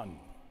job done.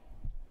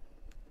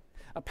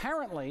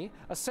 Apparently,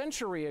 a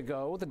century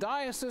ago, the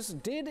diocese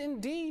did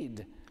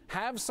indeed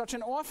have such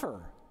an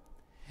offer.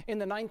 In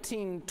the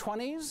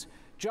 1920s,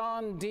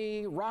 John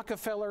D.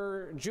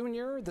 Rockefeller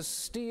Jr., the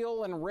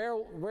steel and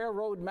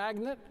railroad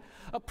magnate,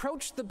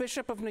 approached the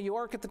Bishop of New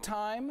York at the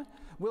time,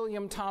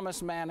 William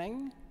Thomas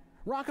Manning.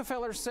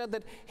 Rockefeller said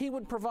that he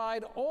would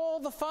provide all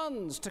the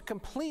funds to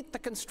complete the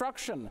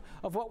construction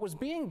of what was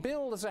being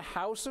billed as a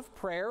house of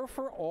prayer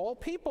for all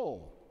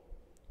people.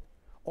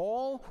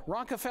 All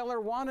Rockefeller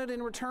wanted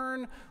in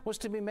return was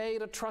to be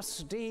made a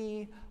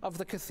trustee of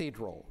the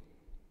cathedral.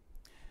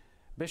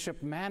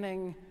 Bishop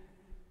Manning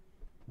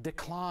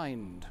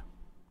declined.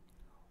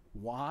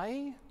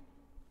 Why?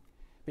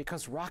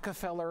 Because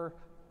Rockefeller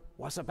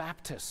was a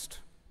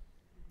Baptist.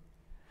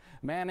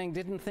 Manning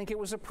didn't think it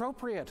was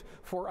appropriate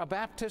for a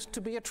Baptist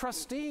to be a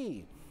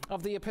trustee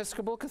of the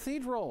Episcopal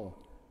Cathedral.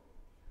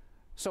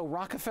 So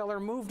Rockefeller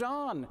moved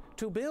on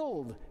to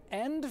build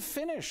and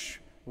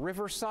finish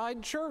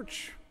Riverside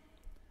Church,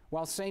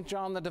 while St.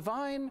 John the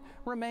Divine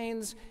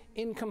remains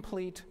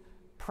incomplete,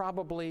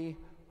 probably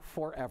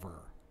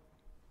forever.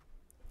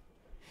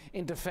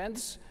 In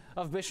defense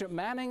of Bishop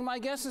Manning, my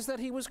guess is that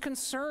he was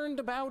concerned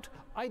about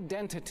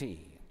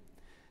identity.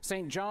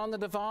 St. John the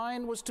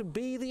Divine was to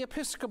be the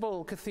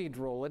Episcopal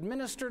Cathedral,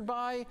 administered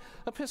by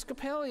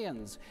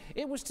Episcopalians.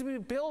 It was to be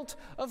built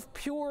of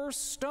pure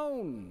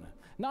stone,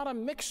 not a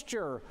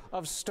mixture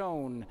of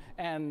stone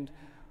and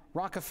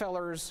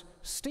Rockefeller's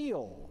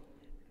steel.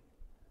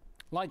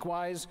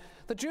 Likewise,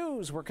 the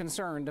Jews were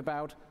concerned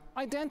about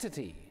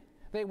identity.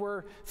 They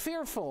were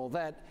fearful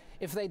that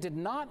if they did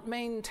not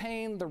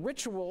maintain the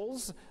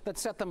rituals that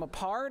set them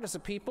apart as a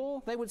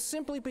people, they would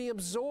simply be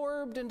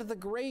absorbed into the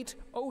great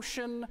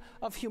ocean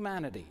of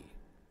humanity.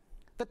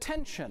 The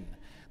tension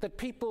that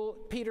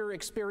Peter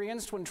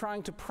experienced when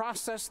trying to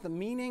process the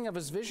meaning of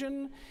his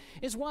vision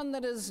is one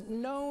that is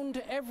known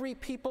to every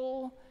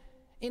people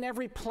in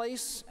every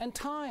place and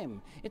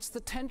time. It's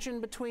the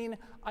tension between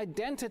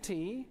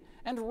identity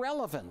and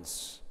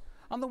relevance.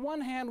 On the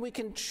one hand, we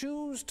can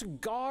choose to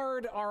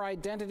guard our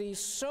identity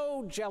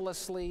so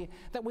jealously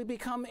that we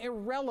become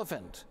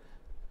irrelevant,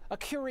 a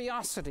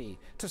curiosity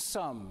to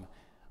some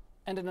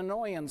and an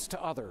annoyance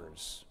to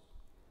others.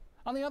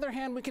 On the other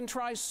hand, we can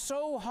try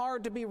so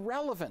hard to be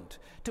relevant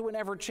to an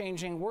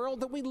ever-changing world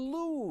that we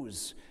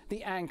lose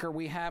the anchor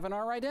we have in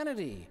our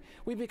identity.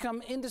 We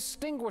become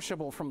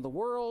indistinguishable from the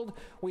world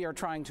we are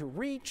trying to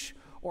reach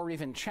or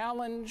even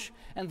challenge,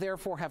 and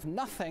therefore have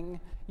nothing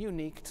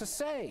unique to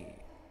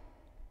say.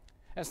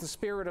 As the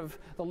Spirit of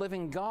the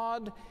living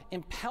God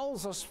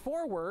impels us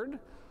forward,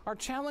 our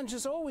challenge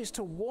is always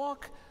to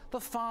walk the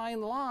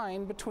fine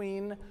line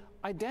between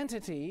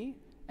identity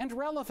and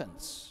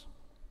relevance.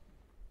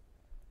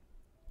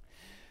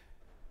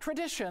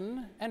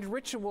 Tradition and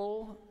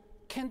ritual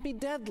can be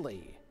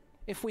deadly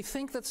if we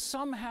think that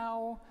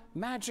somehow,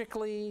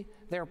 magically,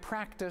 their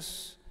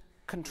practice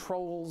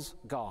controls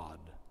God.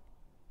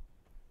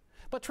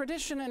 But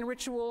tradition and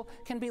ritual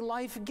can be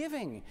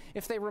life-giving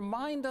if they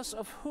remind us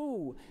of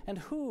who and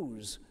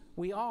whose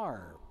we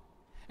are,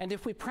 and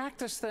if we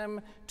practice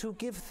them to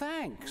give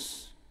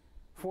thanks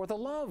for the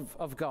love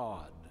of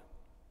God.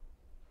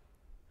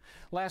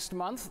 Last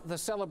month, the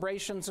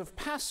celebrations of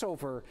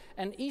Passover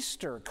and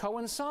Easter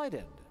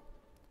coincided.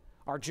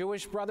 Our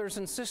Jewish brothers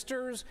and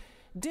sisters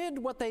did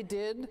what they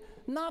did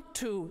not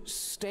to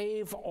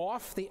stave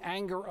off the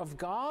anger of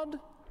God,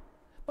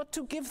 but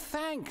to give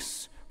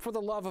thanks for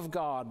the love of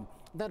God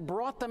that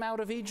brought them out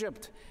of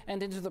Egypt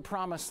and into the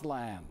promised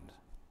land.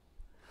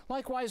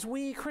 Likewise,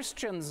 we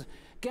Christians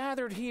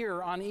gathered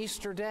here on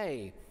Easter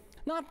Day,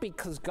 not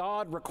because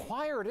God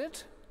required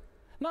it,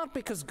 not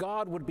because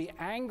God would be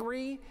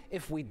angry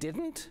if we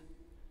didn't.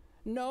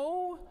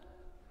 No,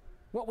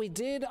 what we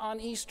did on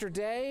Easter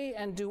Day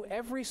and do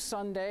every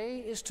Sunday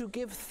is to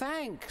give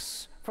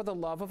thanks for the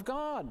love of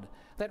God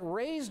that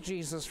raised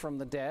Jesus from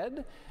the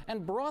dead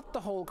and brought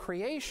the whole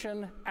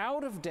creation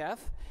out of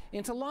death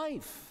into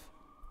life.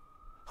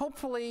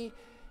 Hopefully,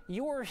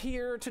 you're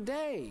here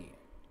today,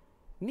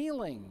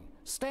 kneeling,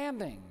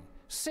 standing,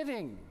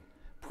 sitting,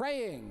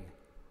 praying,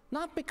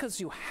 not because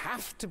you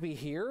have to be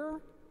here,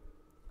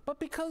 but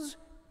because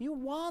you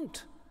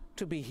want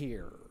to be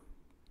here.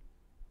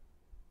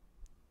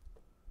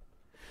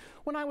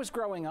 When I was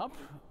growing up,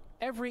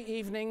 every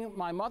evening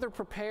my mother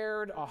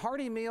prepared a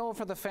hearty meal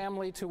for the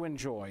family to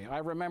enjoy. I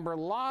remember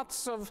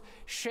lots of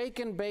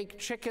shake-and-bake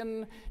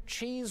chicken,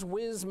 cheese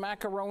whiz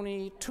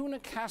macaroni, tuna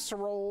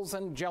casseroles,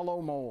 and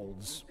Jell-O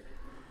molds.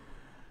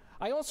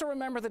 I also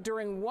remember that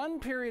during one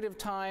period of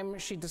time,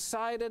 she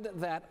decided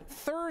that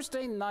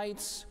Thursday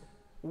nights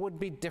would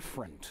be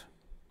different.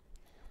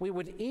 We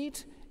would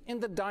eat in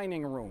the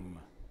dining room,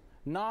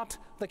 not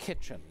the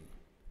kitchen.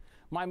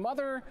 My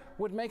mother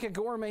would make a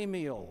gourmet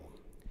meal.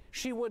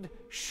 She would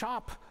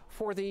shop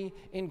for the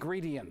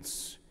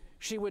ingredients.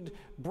 She would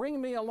bring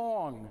me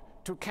along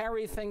to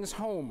carry things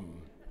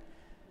home.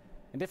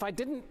 And if I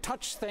didn't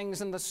touch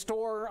things in the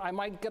store, I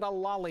might get a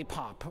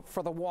lollipop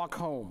for the walk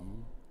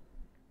home.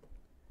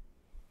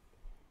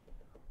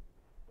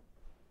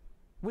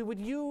 We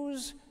would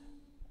use,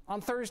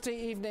 on Thursday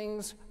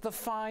evenings, the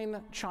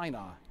fine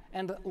china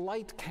and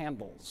light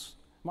candles.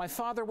 My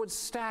father would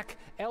stack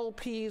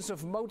LPs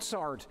of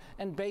Mozart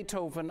and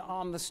Beethoven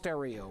on the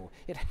stereo.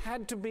 It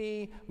had to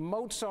be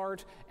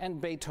Mozart and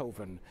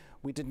Beethoven.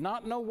 We did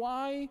not know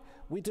why.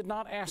 We did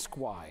not ask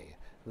why.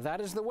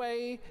 That is the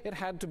way it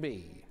had to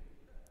be.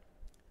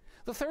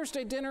 The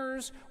Thursday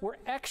dinners were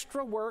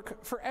extra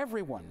work for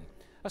everyone,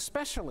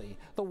 especially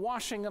the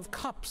washing of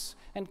cups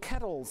and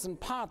kettles and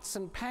pots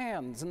and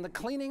pans and the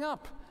cleaning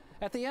up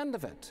at the end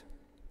of it.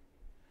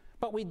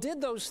 But we did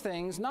those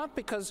things not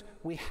because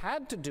we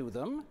had to do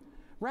them,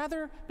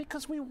 rather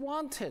because we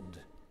wanted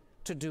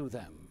to do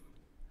them.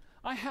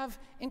 I have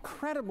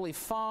incredibly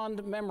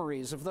fond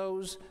memories of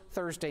those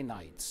Thursday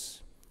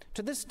nights.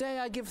 To this day,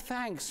 I give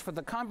thanks for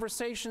the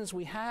conversations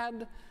we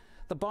had,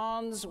 the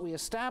bonds we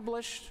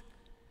established,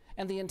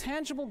 and the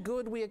intangible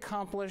good we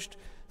accomplished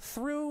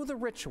through the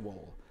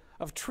ritual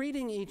of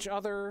treating each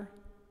other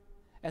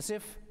as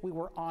if we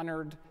were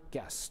honored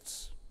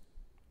guests.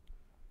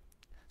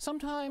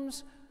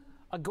 Sometimes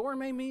a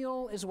gourmet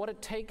meal is what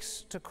it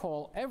takes to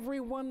call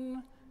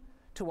everyone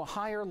to a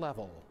higher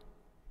level,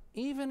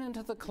 even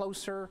into the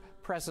closer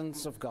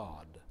presence of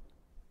God.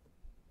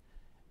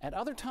 At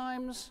other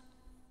times,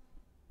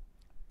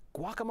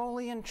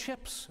 guacamole and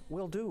chips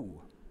will do.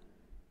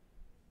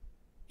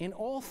 In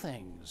all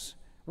things,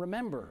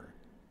 remember,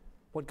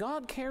 what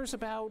God cares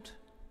about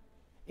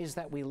is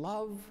that we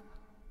love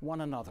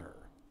one another.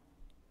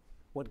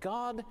 What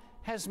God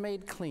has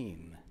made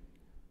clean,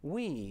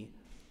 we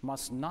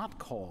must not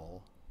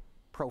call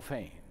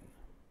profane.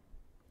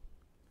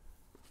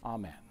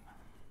 Amen.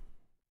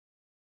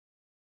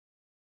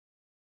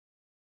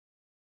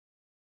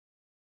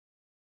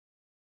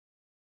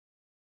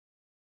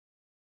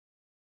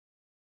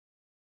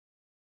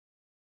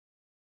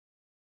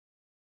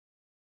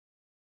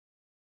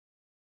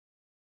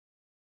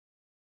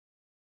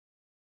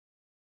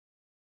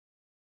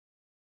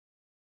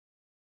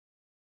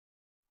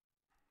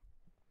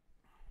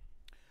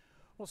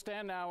 We'll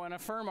stand now and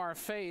affirm our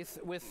faith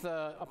with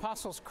the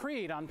Apostles'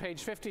 Creed on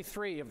page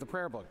 53 of the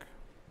prayer book.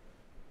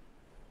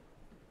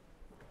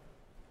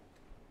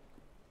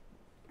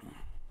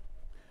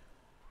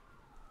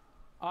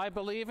 I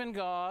believe in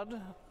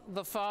God,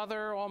 the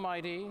Father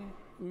Almighty,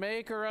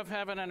 maker of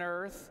heaven and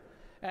earth,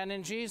 and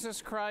in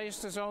Jesus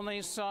Christ, his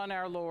only Son,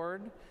 our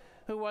Lord,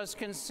 who was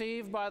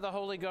conceived by the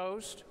Holy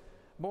Ghost,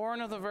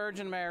 born of the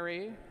Virgin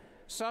Mary,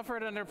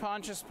 suffered under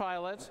Pontius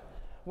Pilate,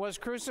 was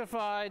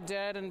crucified,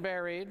 dead, and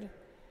buried.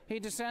 He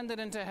descended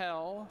into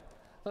hell.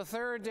 The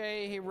third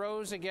day he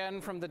rose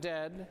again from the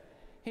dead.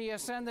 He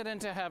ascended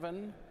into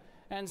heaven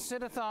and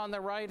sitteth on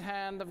the right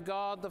hand of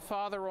God the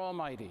Father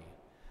Almighty.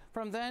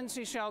 From thence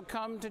he shall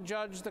come to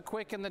judge the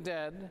quick and the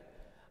dead.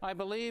 I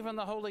believe in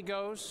the Holy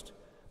Ghost,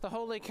 the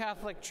Holy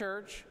Catholic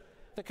Church,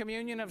 the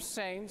communion of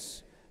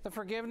saints, the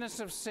forgiveness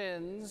of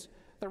sins,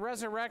 the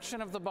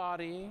resurrection of the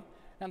body,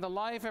 and the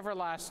life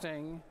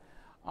everlasting.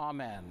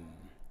 Amen.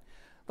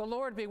 The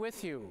Lord be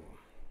with you.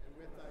 And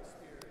with thy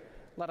spirit.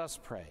 Let us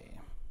pray.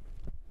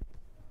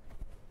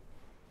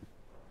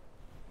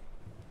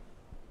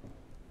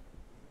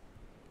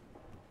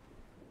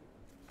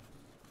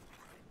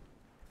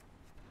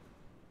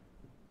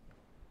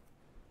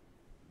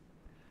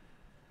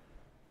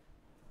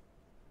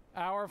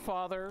 Our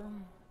Father,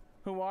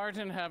 who art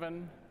in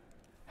heaven,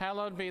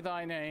 hallowed be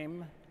thy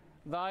name.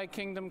 Thy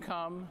kingdom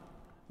come,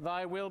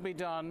 thy will be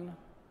done,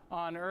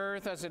 on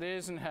earth as it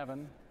is in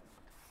heaven.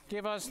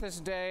 Give us this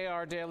day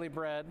our daily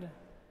bread,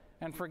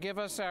 and forgive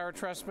us our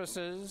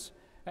trespasses,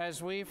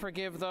 as we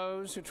forgive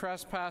those who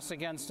trespass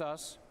against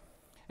us.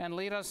 And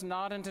lead us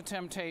not into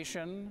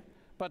temptation,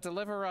 but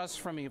deliver us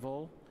from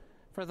evil.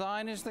 For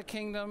thine is the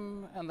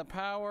kingdom, and the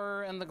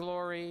power, and the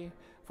glory,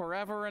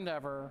 forever and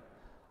ever.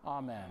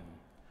 Amen.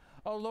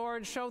 O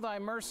Lord, show thy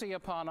mercy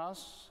upon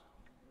us.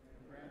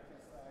 Grant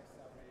us thy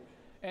salvation.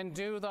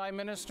 Endue thy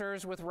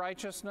ministers with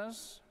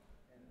righteousness.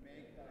 And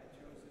make thy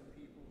chosen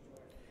people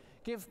joyful.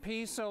 Give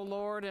peace, O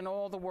Lord, in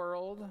all the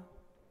world. For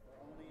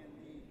only in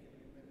thee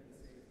can we live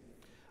in safety.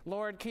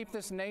 Lord, keep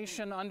this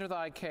nation under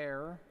thy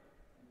care.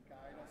 And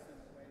guide us in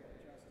the way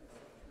of justice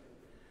and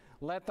truth.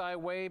 Let thy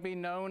way be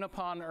known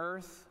upon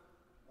earth.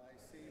 Thy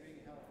saving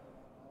help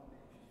among all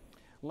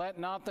nations. Let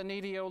not the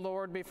needy, O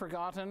Lord, be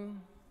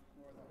forgotten.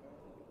 Nor the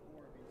hope of the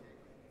poor be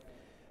taken away.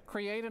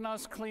 Create in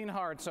us clean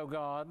hearts, O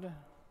God, And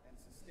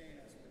sustain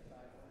us with thy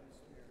Holy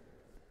Spirit.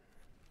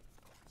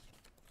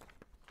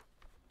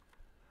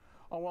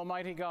 O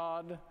Almighty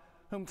God,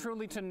 whom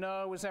truly to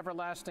know is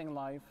everlasting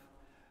life,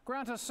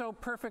 grant us so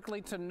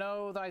perfectly to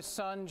know thy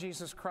Son,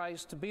 Jesus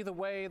Christ, to be the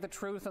way, the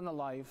truth, and the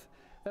life,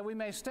 that we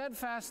may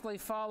steadfastly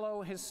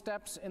follow his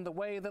steps in the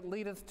way that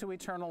leadeth to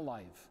eternal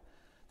life.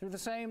 Through the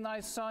same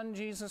thy Son,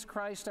 Jesus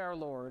Christ our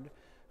Lord,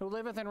 who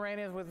liveth and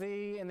reigneth with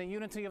thee in the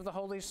unity of the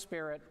Holy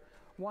Spirit,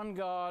 one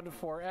God,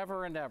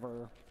 forever and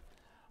ever.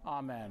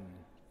 Amen.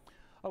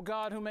 O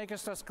God, who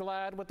makest us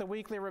glad with the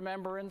weekly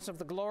remembrance of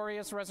the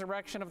glorious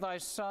resurrection of thy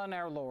Son,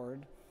 our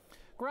Lord,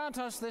 grant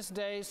us this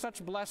day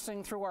such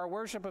blessing through our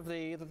worship of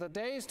thee, that the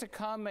days to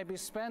come may be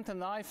spent in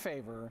thy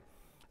favor,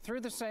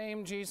 through the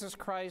same Jesus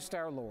Christ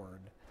our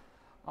Lord.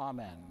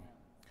 Amen.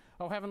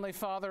 O Heavenly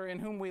Father, in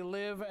whom we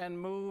live and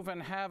move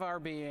and have our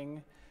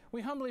being,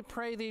 we humbly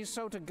pray thee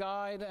so to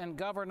guide and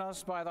govern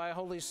us by thy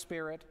Holy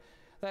Spirit,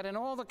 that in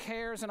all the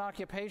cares and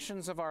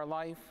occupations of our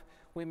life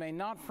we may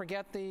not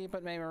forget thee,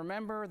 but may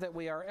remember that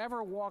we are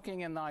ever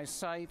walking in thy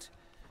sight,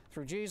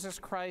 through Jesus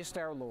Christ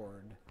our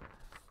Lord.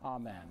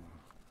 Amen.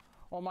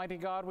 Almighty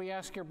God, we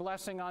ask your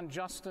blessing on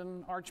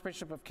Justin,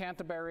 Archbishop of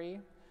Canterbury,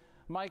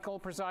 Michael,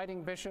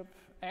 presiding bishop,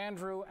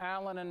 Andrew,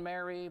 Alan, and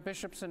Mary,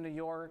 bishops in New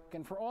York,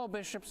 and for all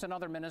bishops and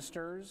other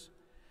ministers.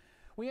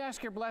 We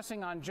ask your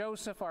blessing on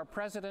Joseph, our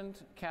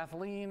president,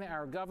 Kathleen,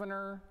 our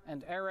governor,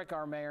 and Eric,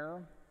 our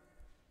mayor.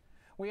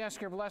 We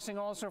ask your blessing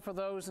also for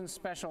those in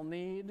special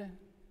need,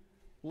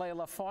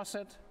 Layla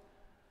Fawcett,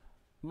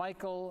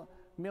 Michael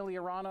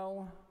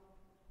Miliorano,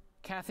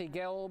 Kathy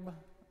Gelb,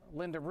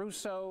 Linda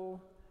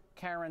Russo,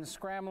 Karen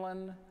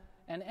Scramlin,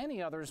 and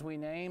any others we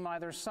name,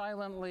 either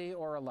silently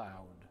or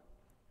aloud.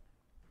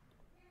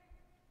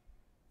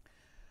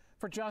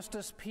 For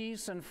justice,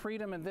 peace, and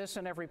freedom in this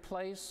and every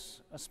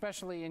place,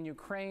 especially in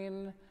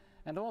Ukraine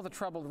and all the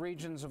troubled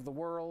regions of the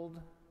world.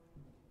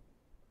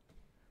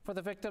 For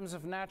the victims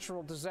of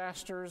natural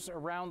disasters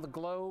around the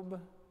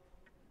globe.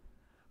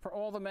 For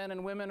all the men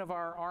and women of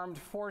our armed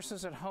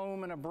forces at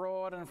home and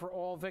abroad, and for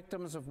all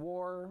victims of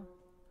war.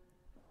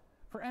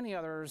 For any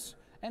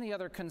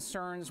other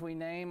concerns we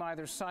name,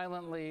 either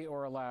silently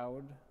or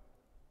aloud.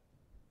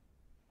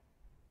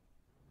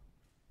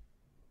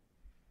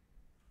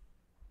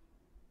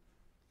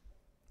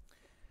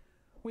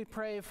 We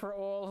pray for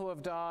all who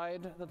have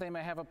died, that they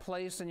may have a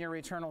place in your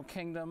eternal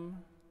kingdom,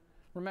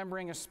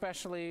 remembering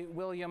especially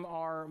William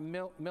R.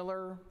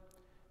 Miller,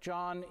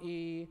 John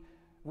E.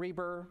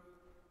 Reber,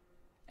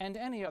 and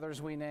any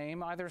others we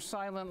name, either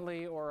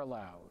silently or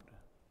aloud.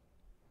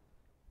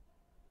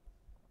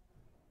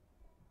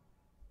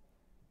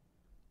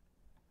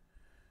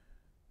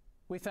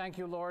 We thank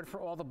you, Lord,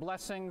 for all the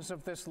blessings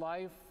of this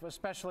life,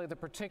 especially the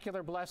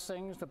particular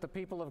blessings that the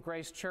people of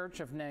Grace Church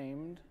have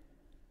named,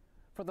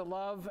 for the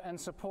love and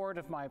support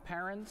of my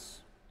parents,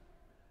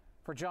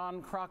 for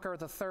John Crocker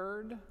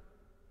III,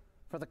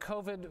 for the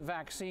COVID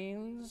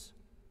vaccines,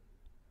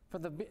 for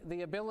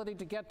the ability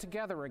to get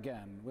together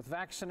again with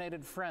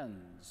vaccinated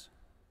friends,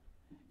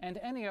 and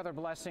any other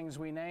blessings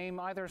we name,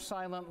 either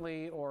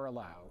silently or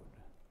aloud.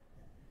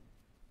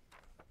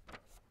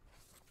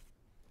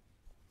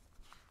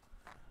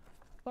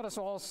 Let us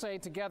all say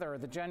together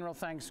the general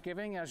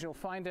thanksgiving as you'll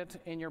find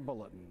it in your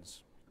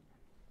bulletins.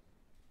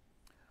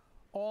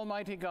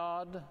 Almighty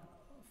God,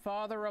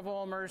 Father of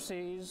all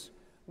mercies,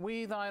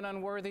 we, thine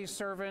unworthy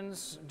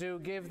servants, do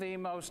give thee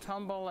most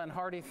humble and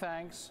hearty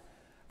thanks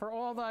for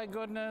all thy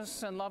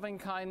goodness and loving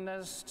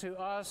kindness to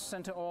us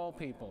and to all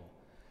people.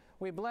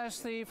 We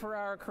bless thee for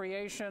our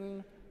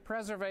creation,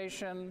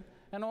 preservation,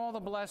 and all the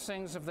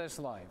blessings of this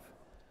life,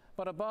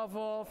 but above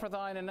all for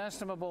thine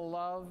inestimable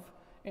love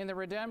in the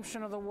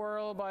redemption of the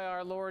world by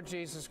our Lord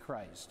Jesus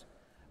Christ,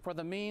 for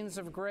the means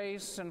of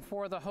grace and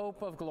for the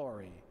hope of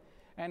glory.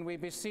 And we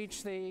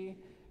beseech thee,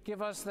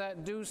 give us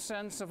that due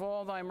sense of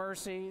all thy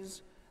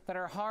mercies, that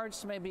our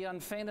hearts may be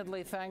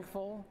unfeignedly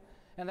thankful,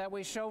 and that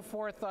we show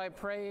forth thy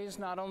praise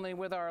not only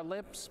with our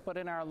lips, but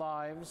in our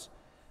lives,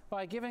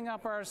 by giving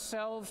up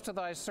ourselves to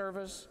thy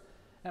service,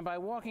 and by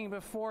walking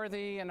before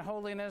thee in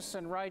holiness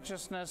and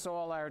righteousness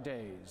all our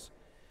days.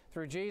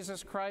 Through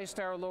Jesus Christ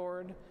our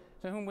Lord,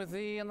 to whom with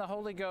thee and the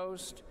Holy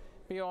Ghost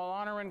be all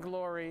honor and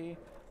glory,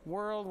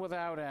 world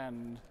without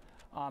end.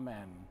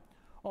 Amen.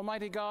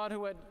 Almighty God,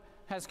 who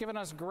has given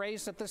us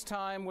grace at this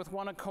time with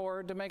one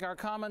accord to make our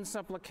common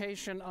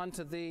supplication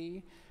unto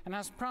thee, and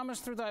hast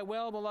promised through thy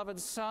well-beloved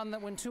Son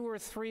that when 2 or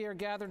 3 are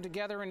gathered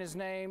together in his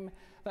name,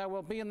 thou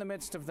wilt be in the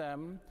midst of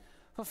them.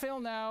 Fulfill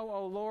now,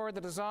 O Lord,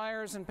 the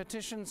desires and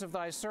petitions of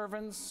thy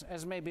servants,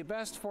 as may be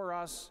best for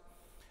us,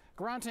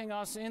 granting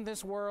us in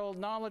this world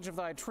knowledge of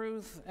thy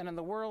truth, and in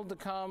the world to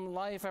come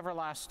life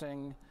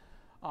everlasting.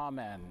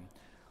 Amen.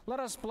 Let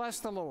us bless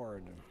the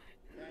Lord.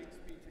 Thanks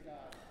be to God.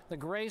 The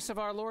grace of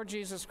our Lord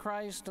Jesus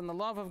Christ, and the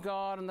love of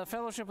God, and the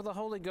fellowship of the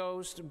Holy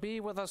Ghost be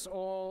with us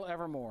all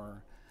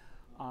evermore.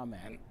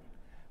 Amen.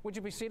 Would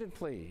you be seated,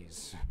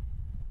 please?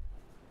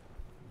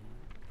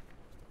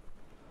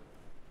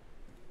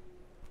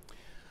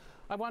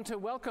 I want to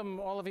welcome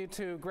all of you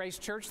to Grace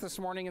Church this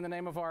morning in the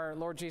name of our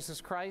Lord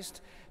Jesus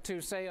Christ, to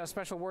say a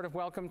special word of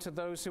welcome to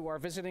those who are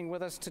visiting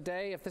with us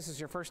today. If this is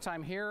your first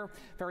time here,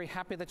 very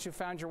happy that you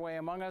found your way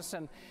among us,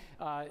 and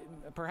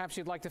perhaps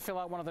you'd like to fill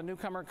out one of the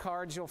newcomer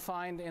cards you'll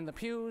find in the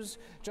pews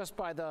just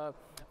by the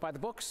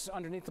books,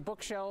 underneath the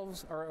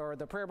bookshelves, or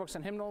the prayer books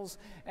and hymnals,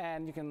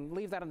 and you can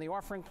leave that on the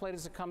offering plate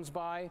as it comes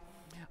by.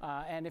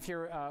 And if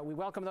we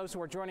welcome those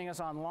who are joining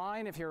us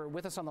online. If you're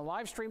with us on the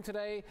live stream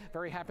today,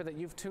 very happy that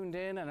you've tuned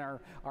in and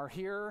are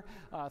here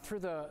through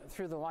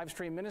the live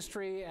stream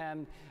ministry.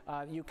 And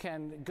you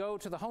can go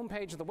to the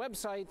homepage of the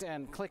website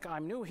and click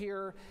I'm new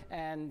here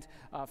and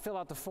fill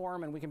out the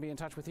form, and we can be in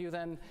touch with you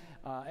then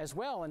as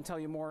well and tell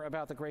you more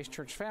about the Grace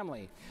Church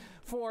family.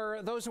 For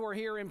those who are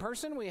here in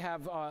person, we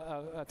have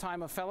a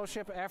time of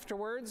fellowship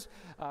afterwards,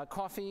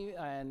 coffee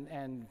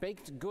and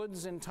baked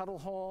goods in Tuttle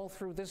Hall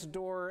through this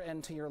door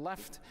and to your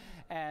left,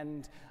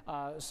 and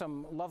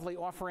some lovely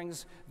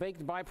offerings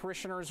baked by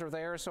parishioners are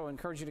there, so I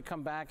encourage you to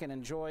come back and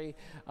enjoy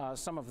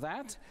some of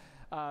that.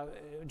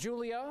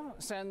 Julia,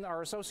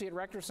 our associate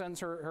rector, sends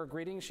her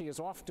greetings. She is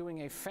off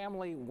doing a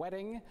family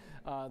wedding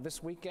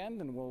this weekend,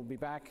 and we'll be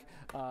back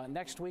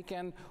next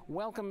weekend.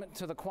 Welcome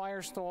to the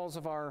choir stalls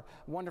of our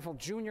wonderful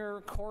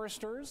junior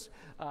choristers.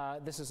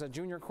 This is a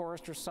junior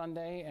chorister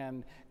Sunday,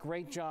 and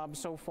great job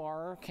so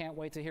far. Can't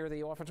wait to hear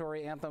the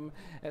offertory anthem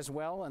as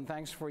well, and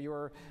thanks for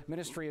your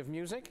ministry of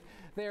music.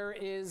 There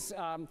is,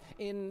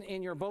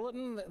 in your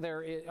bulletin,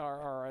 there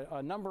are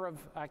a number of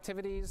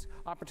activities,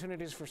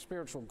 opportunities for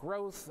spiritual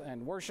growth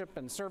and worship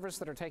and service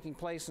that are taking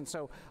place, and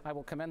so I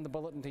will commend the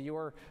bulletin to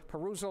your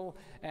perusal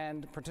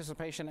and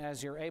participation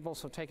as you're able,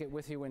 so take it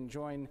with you and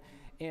join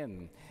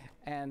in.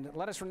 And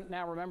let us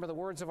now remember the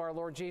words of our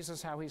Lord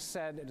Jesus, how he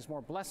said, "It is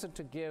more blessed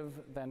to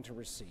give than to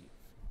receive."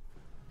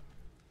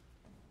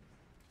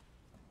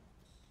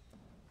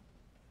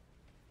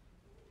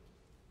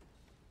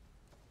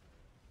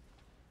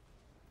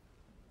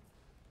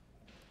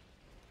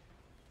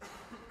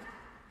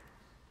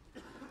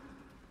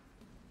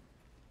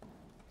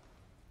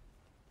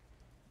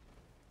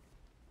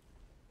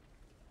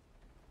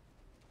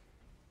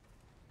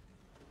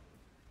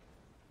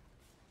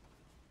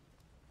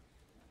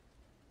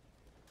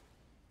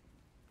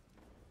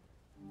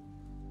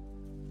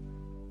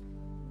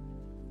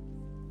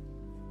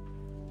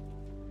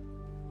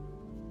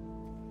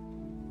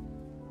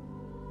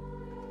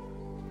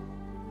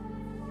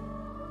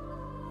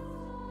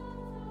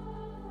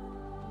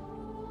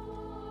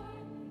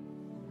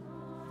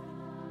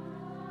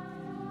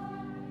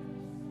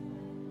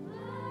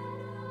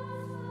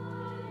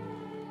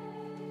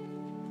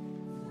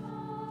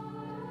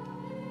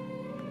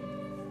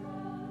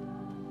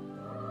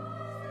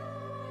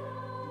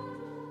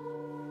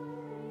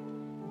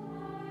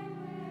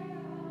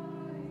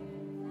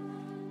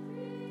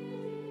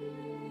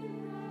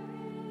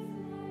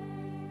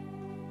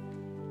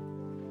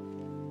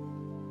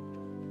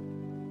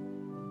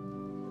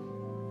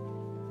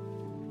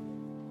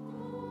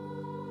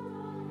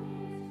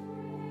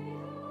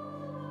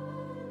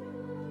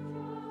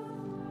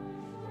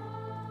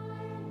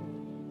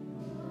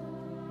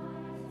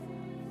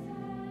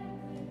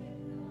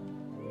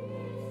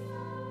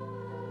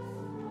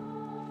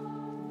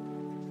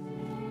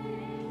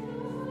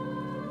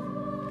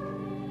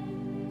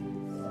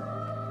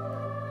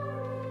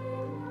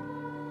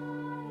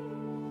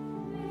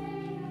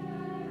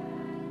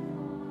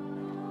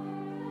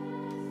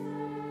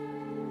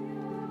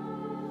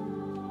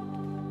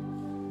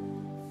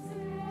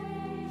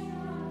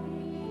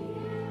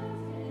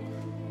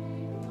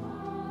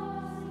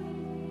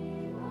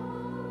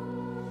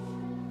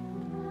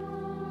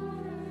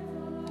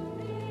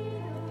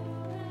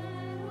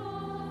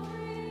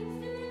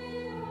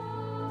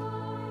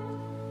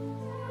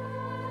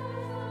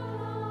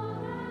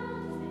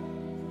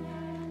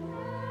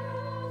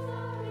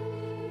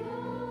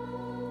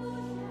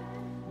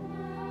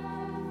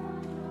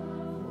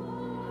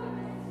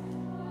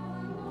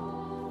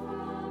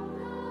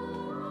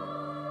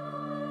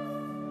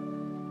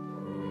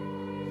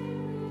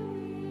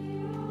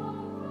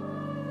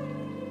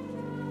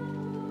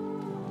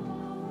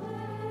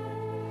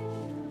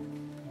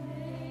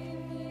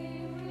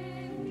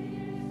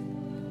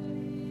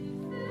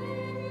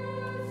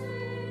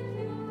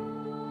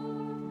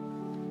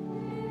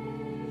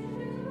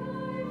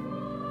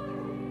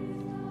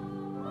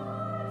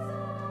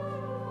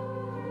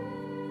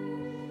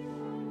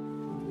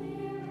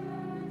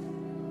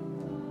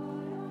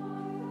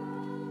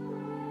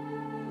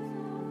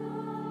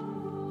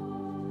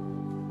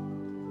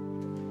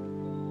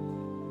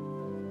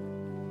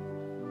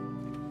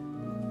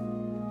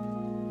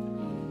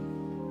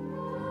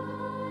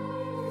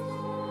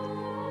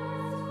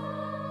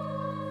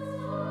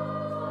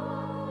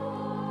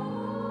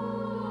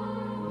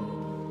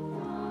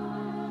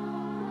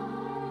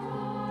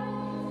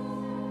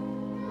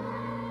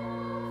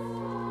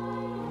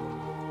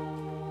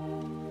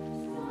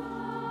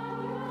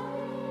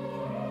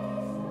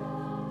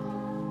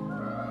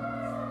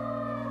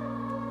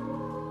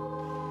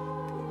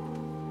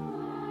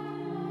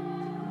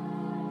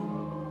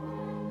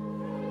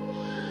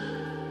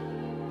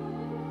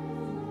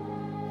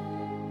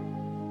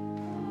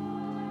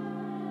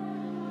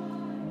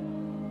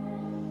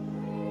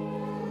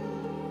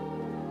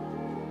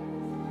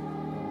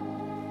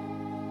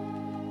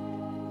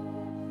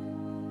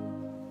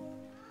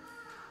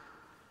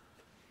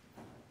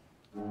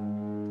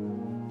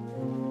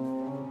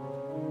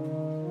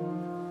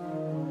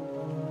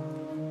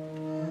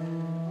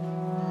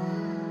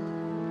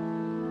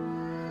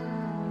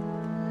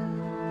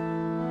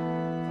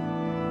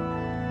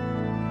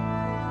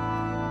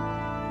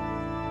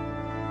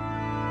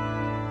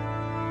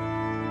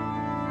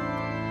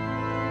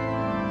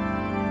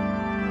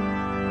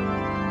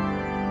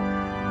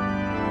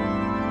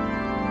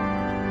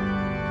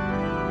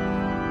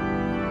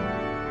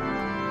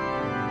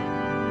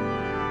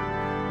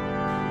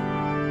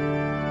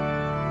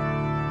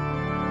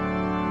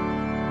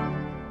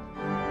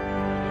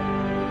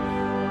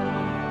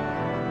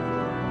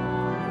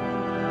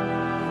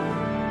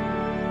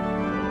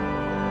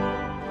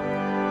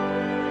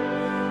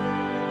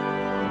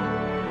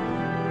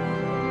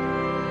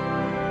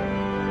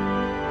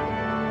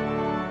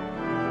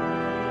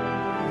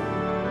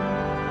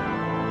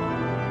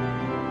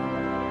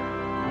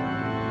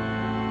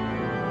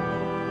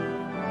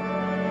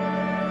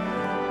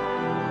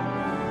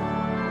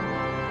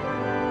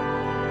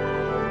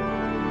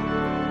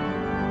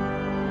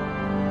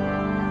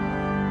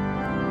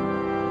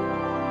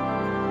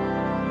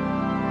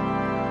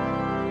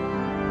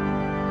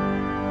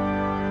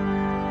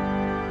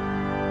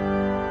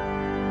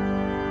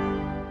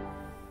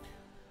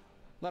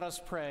 Let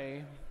us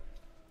pray.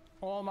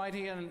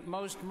 Almighty and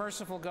most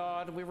merciful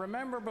God, we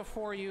remember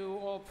before you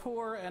all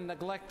poor and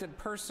neglected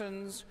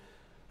persons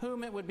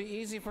whom it would be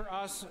easy for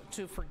us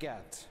to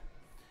forget,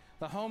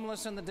 the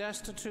homeless and the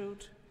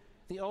destitute,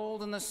 the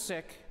old and the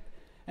sick,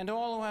 and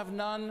all who have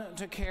none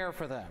to care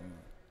for them.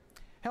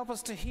 Help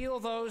us to heal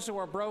those who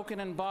are broken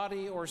in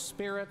body or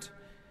spirit,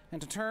 and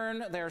to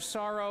turn their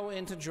sorrow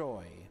into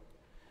joy.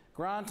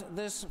 Grant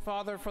this,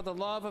 Father, for the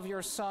love of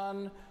your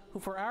Son, who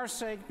for our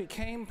sake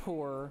became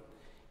poor,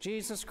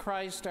 Jesus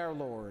Christ our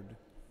Lord.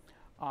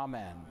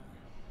 Amen.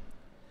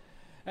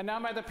 And now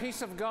may the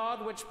peace of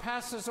God, which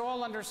passes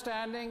all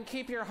understanding,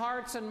 keep your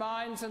hearts and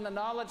minds in the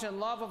knowledge and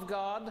love of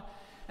God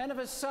and of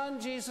his Son,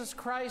 Jesus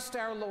Christ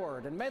our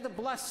Lord. And may the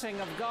blessing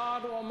of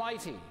God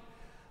Almighty,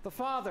 the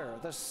Father,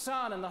 the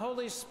Son, and the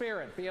Holy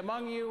Spirit be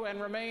among you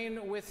and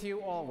remain with you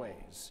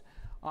always.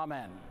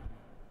 Amen.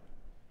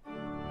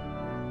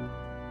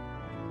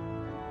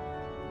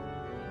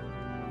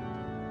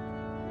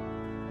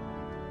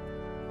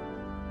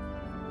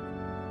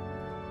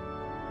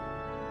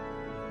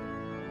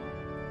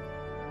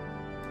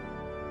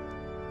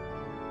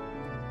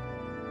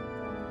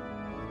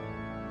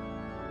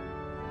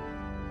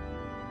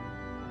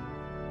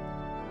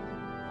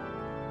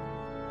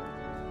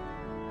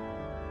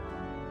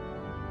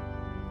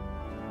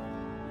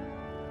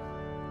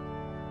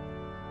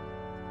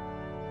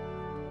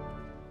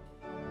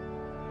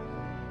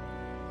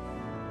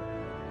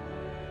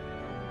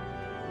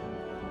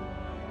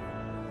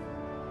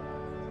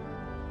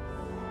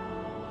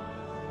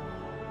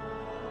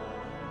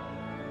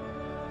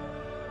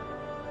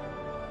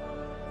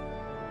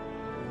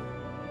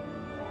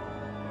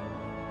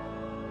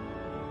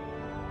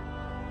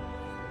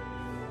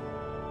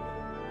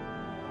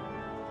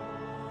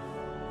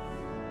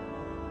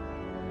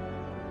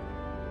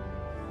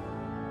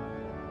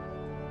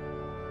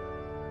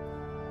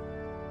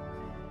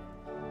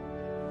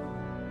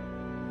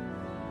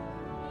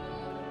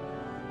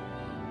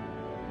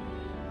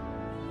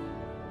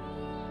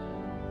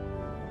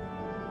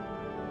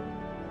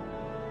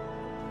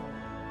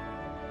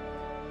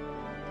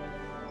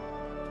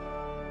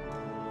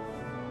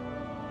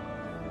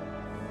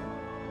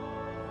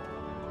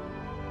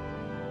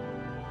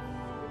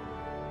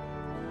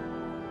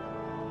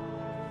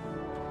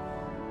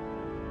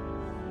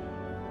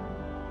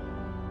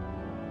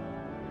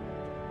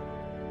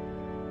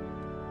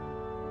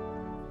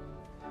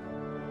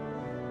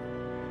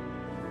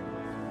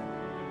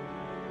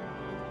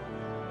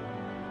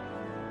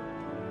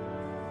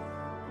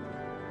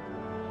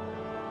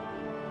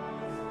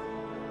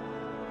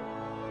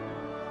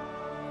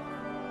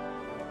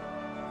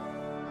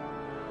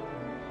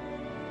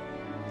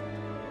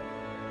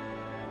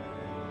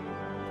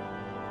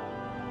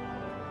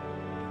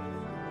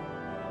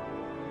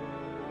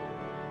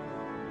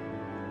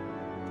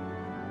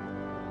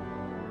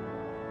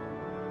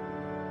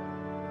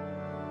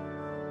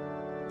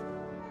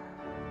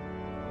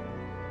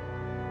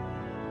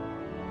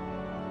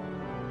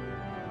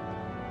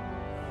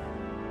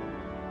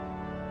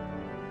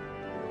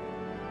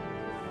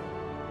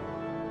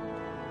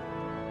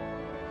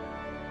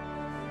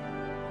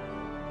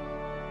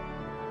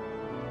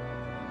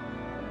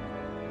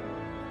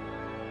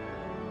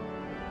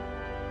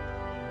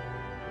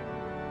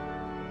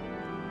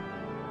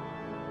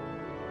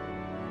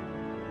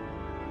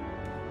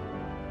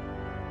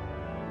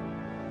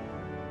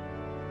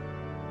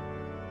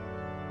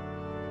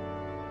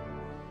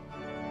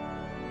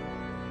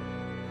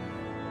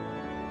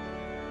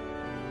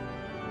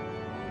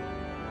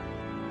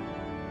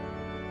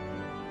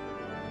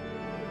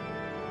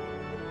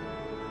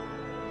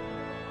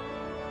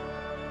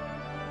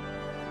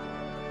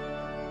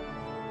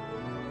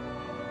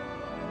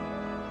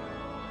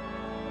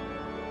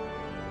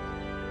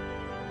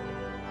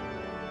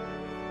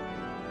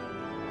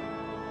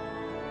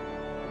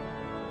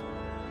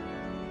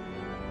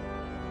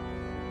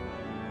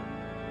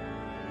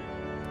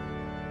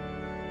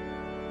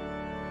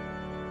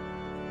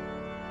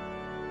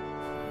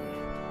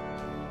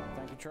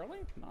 Charlie.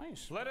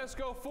 Nice. Let us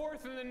go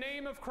forth in the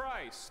name of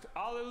Christ.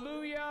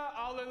 Alleluia,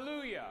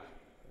 alleluia.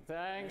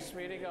 Thanks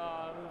be to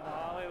God.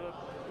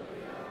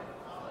 Hallelujah.